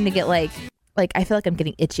 Absolutely. I'm starting to get I feel like I'm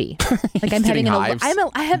getting itchy. I'm having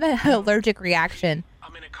I have an allergic reaction.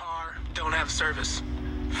 I'm in a car, don't have service.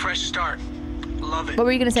 Fresh start. Love it. What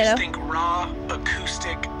were you gonna say though? Think raw,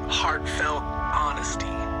 acoustic, heartfelt honesty.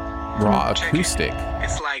 Raw acoustic.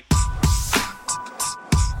 It's like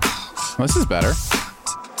well, this is better.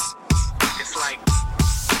 It's like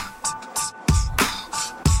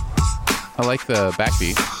I like the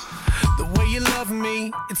backbeat. The way you love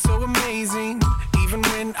me, it's so amazing. Even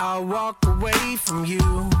when I walk away from you.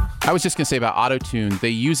 I was just going to say about auto-tune, they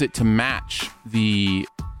use it to match the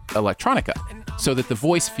electronica so that the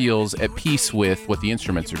voice feels at peace with what the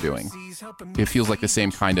instruments are doing. It feels like the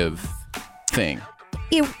same kind of thing.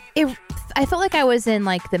 I felt like I was in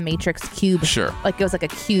the Matrix Cube. Sure. It was a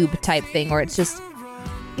cube type thing where it's just,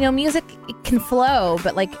 music it can flow,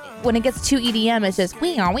 but when it gets too EDM, it's just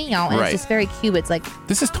wee and right. It's just very cube. It's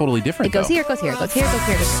this is totally different. It goes here, it goes here, it goes here, it goes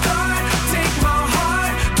here.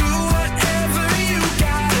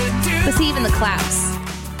 But see, even the claps.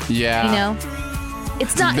 Yeah.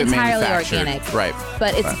 It's not entirely organic. Right.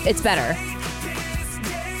 But it's better.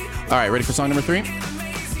 All right, ready for song number 3?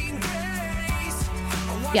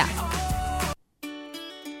 Yeah.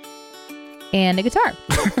 and a guitar.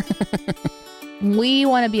 We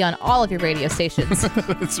want to be on all of your radio stations.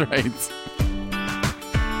 That's right.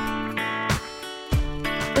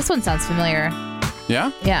 This one sounds familiar.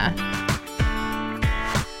 Yeah? Yeah.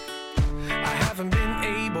 I haven't been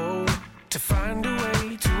able to find a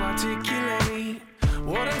way to articulate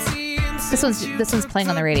what I'm seeing. This one's playing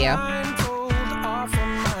on the radio.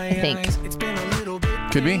 I think.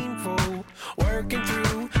 Could be. Working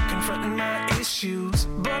through, confronting my issues,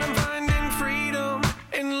 but I'm finding freedom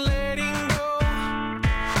in letting go.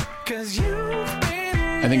 'Cause you've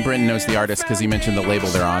been I think Brenton knows the artist because he mentioned the label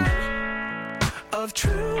they're on. of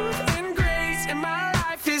truth and grace, and my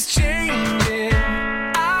life is changing.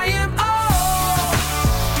 I am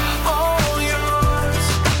all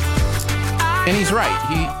yours. And he's right.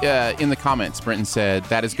 He in the comments, Brenton said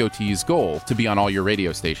that is Goatee's goal, to be on all your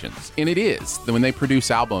radio stations. And it is. When they produce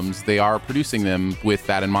albums, they are producing them with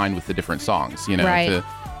that in mind, with the different songs, you know, right. to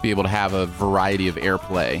be able to have a variety of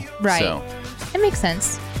airplay. Right. So it makes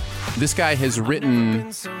sense. this guy has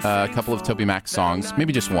written a couple of Toby Mac songs,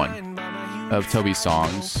 maybe just one of Toby's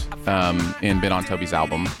songs, and been on Toby's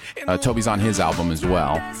album. Toby's on his album as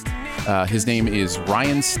well. His name is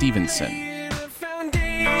Ryan Stevenson.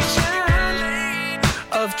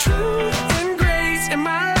 Of truth and grace, and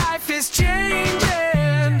my life is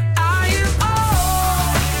changing. I am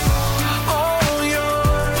all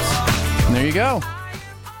yours. And there you go.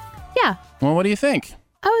 Yeah. Well, what do you think?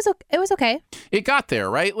 It was okay. It got there,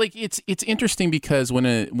 right? Like it's interesting because when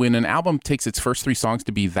an album takes its first 3 songs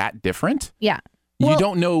to be that different, Yeah. you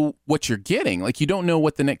don't know what you're getting. Like you don't know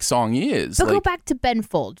what the next song is. But like, go back to Ben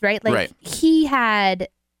Folds, right? Like Right. he had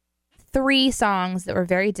 3 songs that were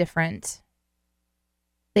very different.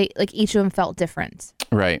 They like each of them felt different,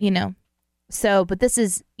 right. you know. So, but this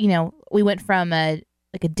is, you know, we went from a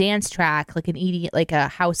dance track, like an ED, like a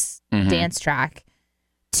house Mhm. dance track,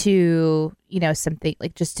 to, you know, something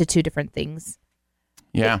like just to 2 different things.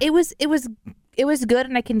 Yeah. It was good,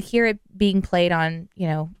 and I can hear it being played on, you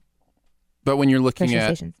know, But when you're looking Christian at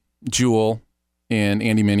stations. Jewel and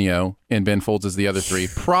Andy Mineo and Ben Folds as the other 3,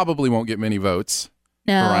 probably won't get many votes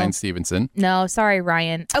for Ryan Stevenson. No, sorry,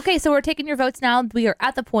 Ryan. Okay, so we're taking your votes now. We are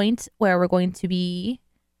at the point where we're going to be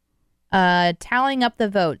tallying up the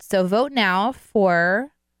votes. So vote now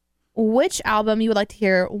for which album you would like to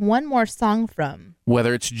hear one more song from.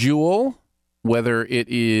 Whether it's Jewel, whether it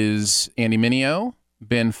is Andy Mineo,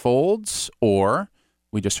 Ben Folds, or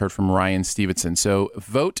we just heard from Ryan Stevenson. So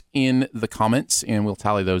vote in the comments, and we'll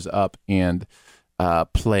tally those up and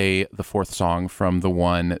play the 4th song from the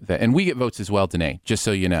one that, and we get votes as well, Danae, just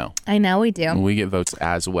so you know. I know we do. We get votes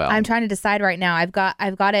as well. I'm trying to decide right now. I've got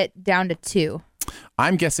it down to 2.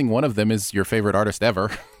 I'm guessing one of them is your favorite artist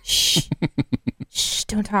ever. Shh. Shh,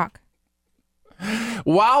 don't talk.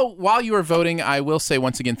 While you are voting, I will say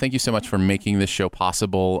once again, thank you so much for making this show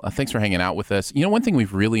possible. Thanks for hanging out with us. You know, one thing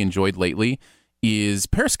we've really enjoyed lately is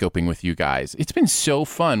periscoping with you guys. It's been so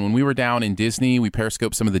fun. When we were down in Disney, we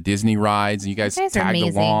periscoped some of the Disney rides, and you guys tagged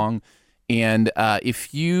along. And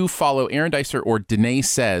if you follow Aaron Dicer or Danae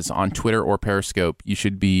Says on Twitter or Periscope, you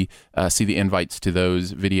should see the invites to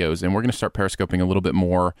those videos. And we're going to start periscoping a little bit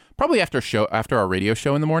more, probably after our radio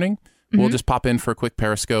show in the morning. Mm-hmm. We'll just pop in for a quick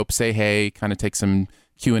Periscope, say hey, kind of take some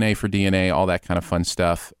Q&A for DNA, all that kind of fun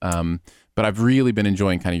stuff. But I've really been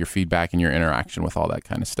enjoying kind of your feedback and your interaction with all that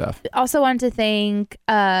kind of stuff. Also wanted to thank,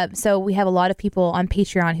 so we have a lot of people on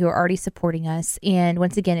Patreon who are already supporting us. And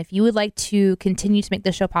once again, if you would like to continue to make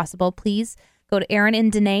this show possible, please go to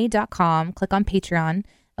aaronanddanae.com, click on Patreon.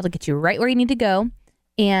 That'll get you right where you need to go.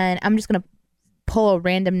 And I'm just going to pull a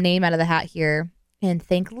random name out of the hat here and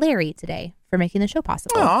thank Larry today for making the show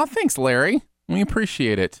possible. Oh, thanks, Larry. We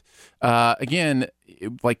appreciate it. Again,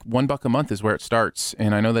 like $1 a month is where it starts.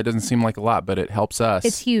 And I know that doesn't seem like a lot, but it helps us.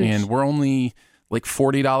 It's huge. And we're only like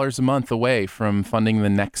 $40 a month away from funding the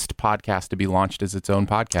next podcast to be launched as its own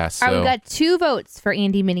podcast. So, all right, we got 2 votes for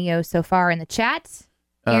Andy Mineo so far in the chat.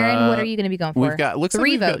 Aaron, what are you going to be going for? We've got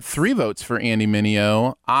 3 votes. Got 3 votes for Andy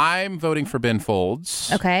Mineo. I'm voting for Ben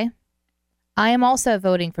Folds. Okay. I am also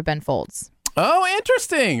voting for Ben Folds. Oh,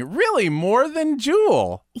 interesting. Really? More than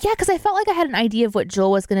Jewel? Yeah, because I felt like I had an idea of what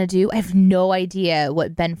Jewel was going to do. I have no idea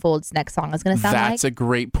what Ben Folds' next song is going to sound like. That's a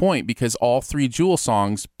great point, because all 3 Jewel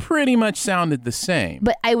songs pretty much sounded the same.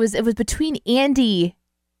 But it was between Andy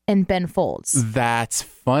and Ben Folds. That's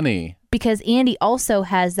funny. Because Andy also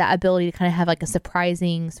has that ability to kind of have like a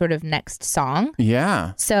surprising sort of next song.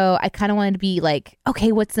 Yeah. So I kind of wanted to be like,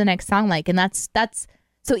 okay, what's the next song like? And that's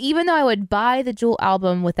so even though I would buy the Jewel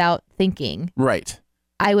album without thinking, right,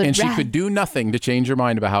 And she could do nothing to change your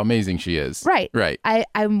mind about how amazing she is. Right.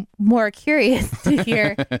 I'm more curious to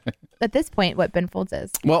hear at this point what Ben Folds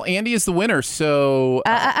is. Well, Andy is the winner, so...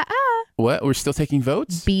 What? We're still taking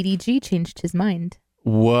votes? BDG changed his mind.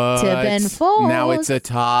 What? To Ben Folds. Now it's a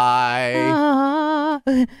tie.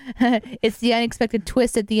 It's the unexpected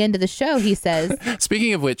twist at the end of the show, he says.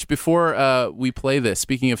 Speaking of which, before we play this,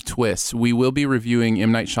 speaking of twists, we will be reviewing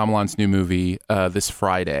M. Night Shyamalan's new movie this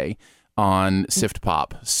Friday on Sift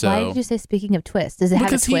Pop. So why did you say speaking of twists? Does it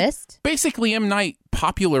have a twist? Basically, M. Night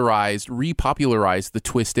repopularized the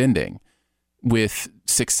twist ending with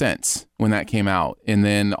Sixth Sense when that came out, and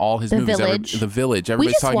then all his movies. The Village.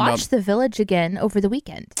 Everybody's talking about. We just watched The Village again over the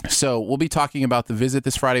weekend. So we'll be talking about The Visit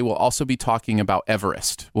this Friday. We'll also be talking about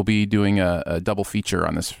Everest. We'll be doing a double feature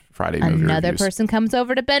on this Friday movie Another reviews. person comes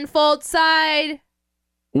over to Ben Folds' side.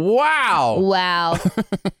 Wow.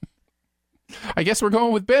 I guess we're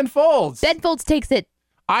going with Ben Folds. Ben Folds takes it.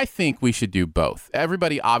 I think we should do both.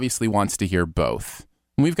 Everybody obviously wants to hear both.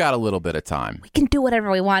 We've got a little bit of time. We can do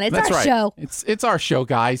whatever we want. It's our show. It's our show,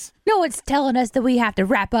 guys. No one's telling us that we have to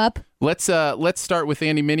wrap up. Let's start with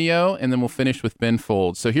Andy Mineo, and then we'll finish with Ben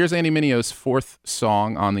Folds. So here's Andy Mineo's fourth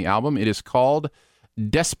song on the album. It is called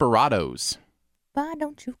Desperados. Why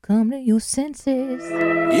don't you come to your senses?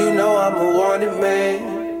 You know I'm a wanted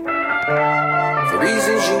man. For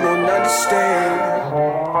reasons you won't understand.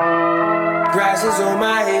 Grass is on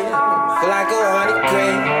my head, feel like 100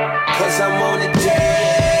 grand. Cause I'm on the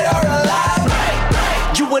dead or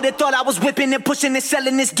alive. You would've thought I was whipping and pushing and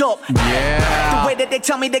selling this dope. Yeah. The way that they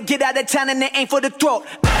tell me to get out of town and they aim for the throat.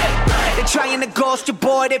 They trying to ghost your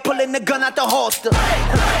boy, they pulling the gun out the holster.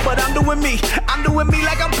 But I'm doing me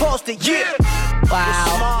like I'm posted, yeah.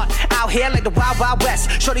 Wow. Out here like the Wild Wild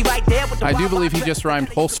West. Shorty right there with the I do believe he just rhymed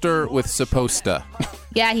holster with supposed to.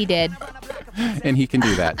 Yeah, he did. And he can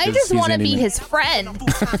do that. I just want to be his friend.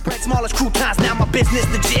 Smallest croutons, now my business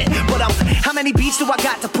legit. But how many beats do I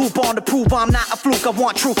got to poop on to prove I'm not a fluke? I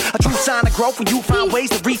want truth, a true sign of growth when you find ways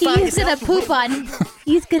to refine He's gonna poop on.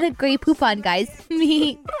 He's gonna great poop on, guys.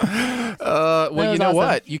 Me. Well, you know awesome.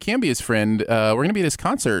 What? You can be his friend. We're gonna be at his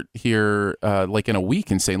concert here, like in a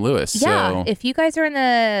week in St. Louis. Yeah. So. If you guys are in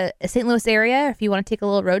the St. Louis area, if you want to take a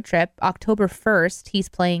little road trip, October 1st, he's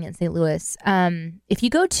playing in St. Louis. If you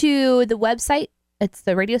go to the website, it's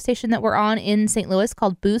the radio station that we're on in St. Louis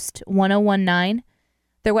called Boost 1019.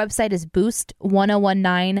 Their website is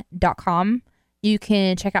boost1019.com. You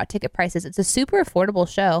can check out ticket prices. It's a super affordable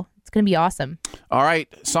show. It's going to be awesome. All right.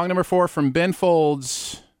 Song number 4 from Ben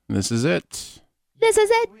Folds. This is it. This is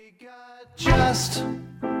it. We got just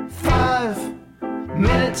 5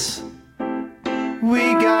 minutes.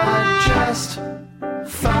 We got just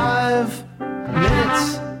 5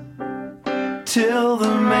 minutes till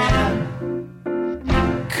the man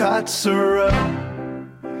cuts a rope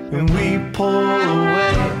and we pull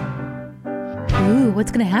away. Ooh,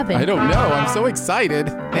 what's gonna happen? I don't know. I'm so excited.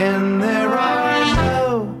 And there are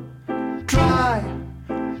no dry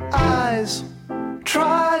eyes.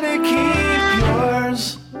 Try to keep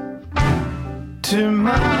yours to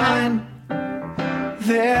mine.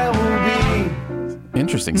 There will be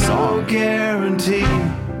interesting no song. Guarantee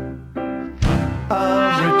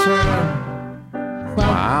of return.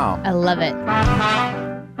 Wow. I love it.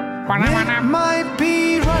 It might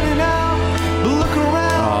be running out, but look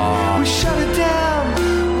around. We shut it down.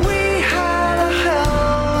 We had a hell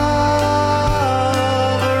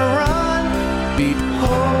of a run. Beat.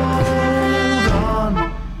 Hold on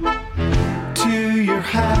to your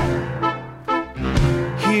hat.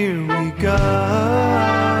 Here we go.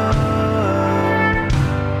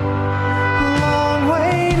 Long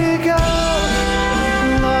way to go.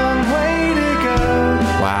 Long way to go.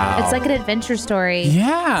 Wow. It's like an adventure story.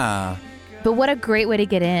 Yeah. But what a great way to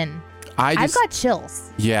get in. I've got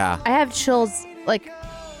chills. Yeah. I have chills. Like,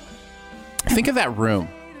 think of that room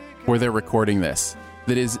where they're recording this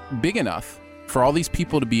that is big enough for all these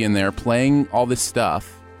people to be in there playing all this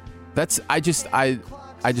stuff. I just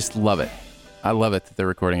love it. I love it that they're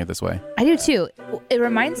recording it this way. I do too. It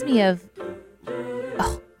reminds me of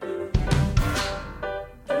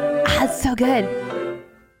it's so good.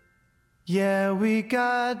 Yeah, we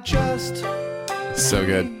got just so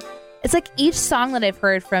good. It's like each song that I've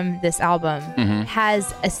heard from this album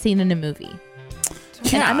has a scene in a movie.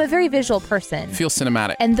 Yeah. And I'm a very visual person. Feels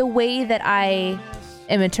cinematic. And the way that I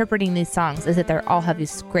am interpreting these songs is that they all have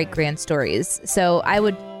these great grand stories. So I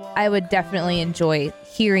would definitely enjoy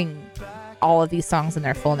hearing all of these songs in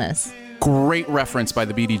their fullness. Great reference by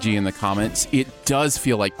the BDG in the comments. It does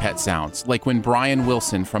feel like Pet Sounds. Like when Brian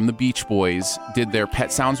Wilson from the Beach Boys did their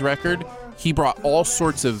Pet Sounds record, he brought all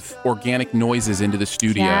sorts of organic noises into the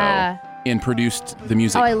studio. Yeah. and produced the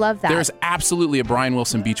music. Oh, I love that. There's absolutely a Brian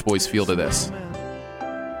Wilson Beach Boys feel to this.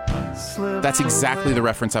 That's exactly the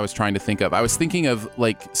reference I was trying to think of. I was thinking of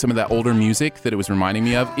like some of that older music that it was reminding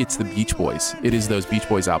me of. It's the Beach Boys. It is those Beach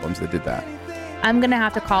Boys albums that did that. I'm going to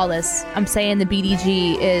have to call this. I'm saying the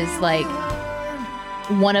BDG is like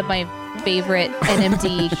one of my favorite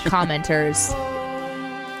NMD commenters.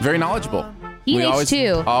 Very knowledgeable. We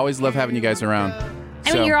always love having you guys around.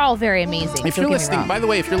 I mean, you're all very amazing. If you're listening, by the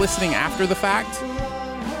way, if you're listening after the fact,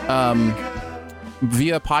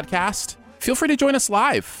 via podcast, feel free to join us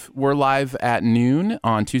live. We're live at noon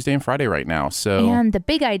on Tuesday and Friday right now. And the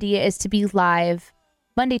big idea is to be live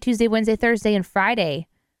Monday, Tuesday, Wednesday, Thursday, and Friday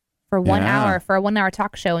for 1 hour, for a 1 hour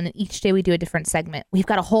talk show. And then each day we do a different segment. We've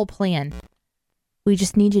got a whole plan. We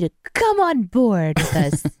just need you to come on board with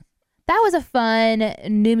us. That was a fun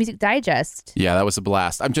New Music Digest. Yeah, that was a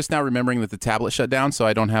blast. I'm just now remembering that the tablet shut down, so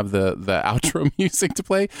I don't have the outro music to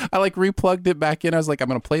play. I like replugged it back in. I was like, I'm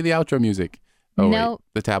going to play the outro music. Oh, nope.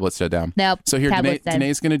 Wait, the tablet shut down. Nope. So here,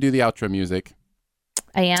 Danae's going to do the outro music.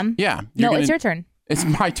 I am? Yeah. No, it's your turn. It's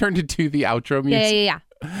my turn to do the outro music. Yeah.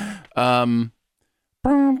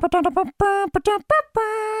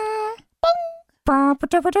 You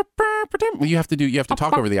have to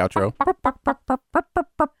talk over the outro.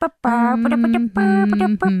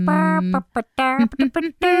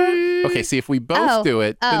 Okay, see, if we both do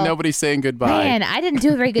it, then nobody's saying goodbye. Man, I didn't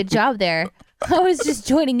do a very good job there. I was just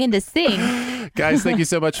joining in to sing. Guys, thank you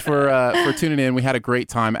so much for tuning in. We had a great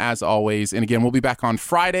time, as always. And again, we'll be back on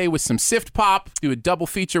Friday with some Sift Pop, do a double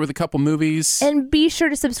feature with a couple movies. And be sure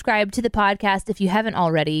to subscribe to the podcast if you haven't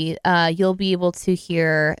already. You'll be able to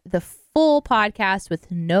hear the full podcast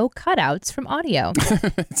with no cutouts from audio.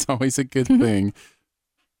 It's always a good thing.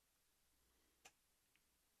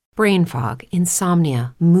 Brain fog,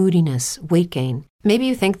 insomnia, moodiness, weight gain. Maybe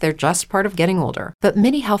you think they're just part of getting older, but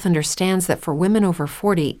MIDI Health understands that for women over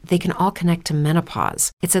 40, they can all connect to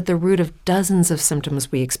menopause. It's at the root of dozens of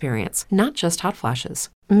symptoms we experience, not just hot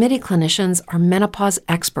flashes. MIDI clinicians are menopause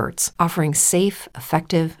experts, offering safe,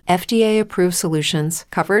 effective, FDA-approved solutions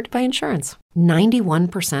covered by insurance.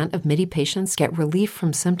 91% of MIDI patients get relief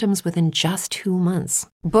from symptoms within just 2 months.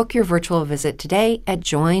 Book your virtual visit today at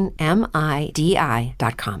joinmidi.com.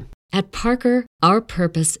 At Parker, our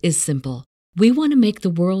purpose is simple. We want to make the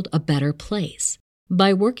world a better place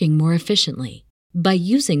by working more efficiently, by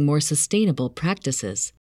using more sustainable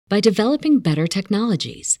practices, by developing better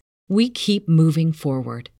technologies. We keep moving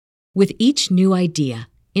forward. With each new idea,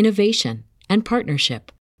 innovation, and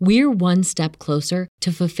partnership, we're one step closer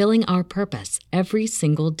to fulfilling our purpose every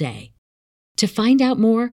single day. To find out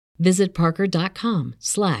more, visit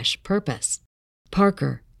parker.com/purpose.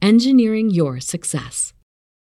 Parker, engineering your success.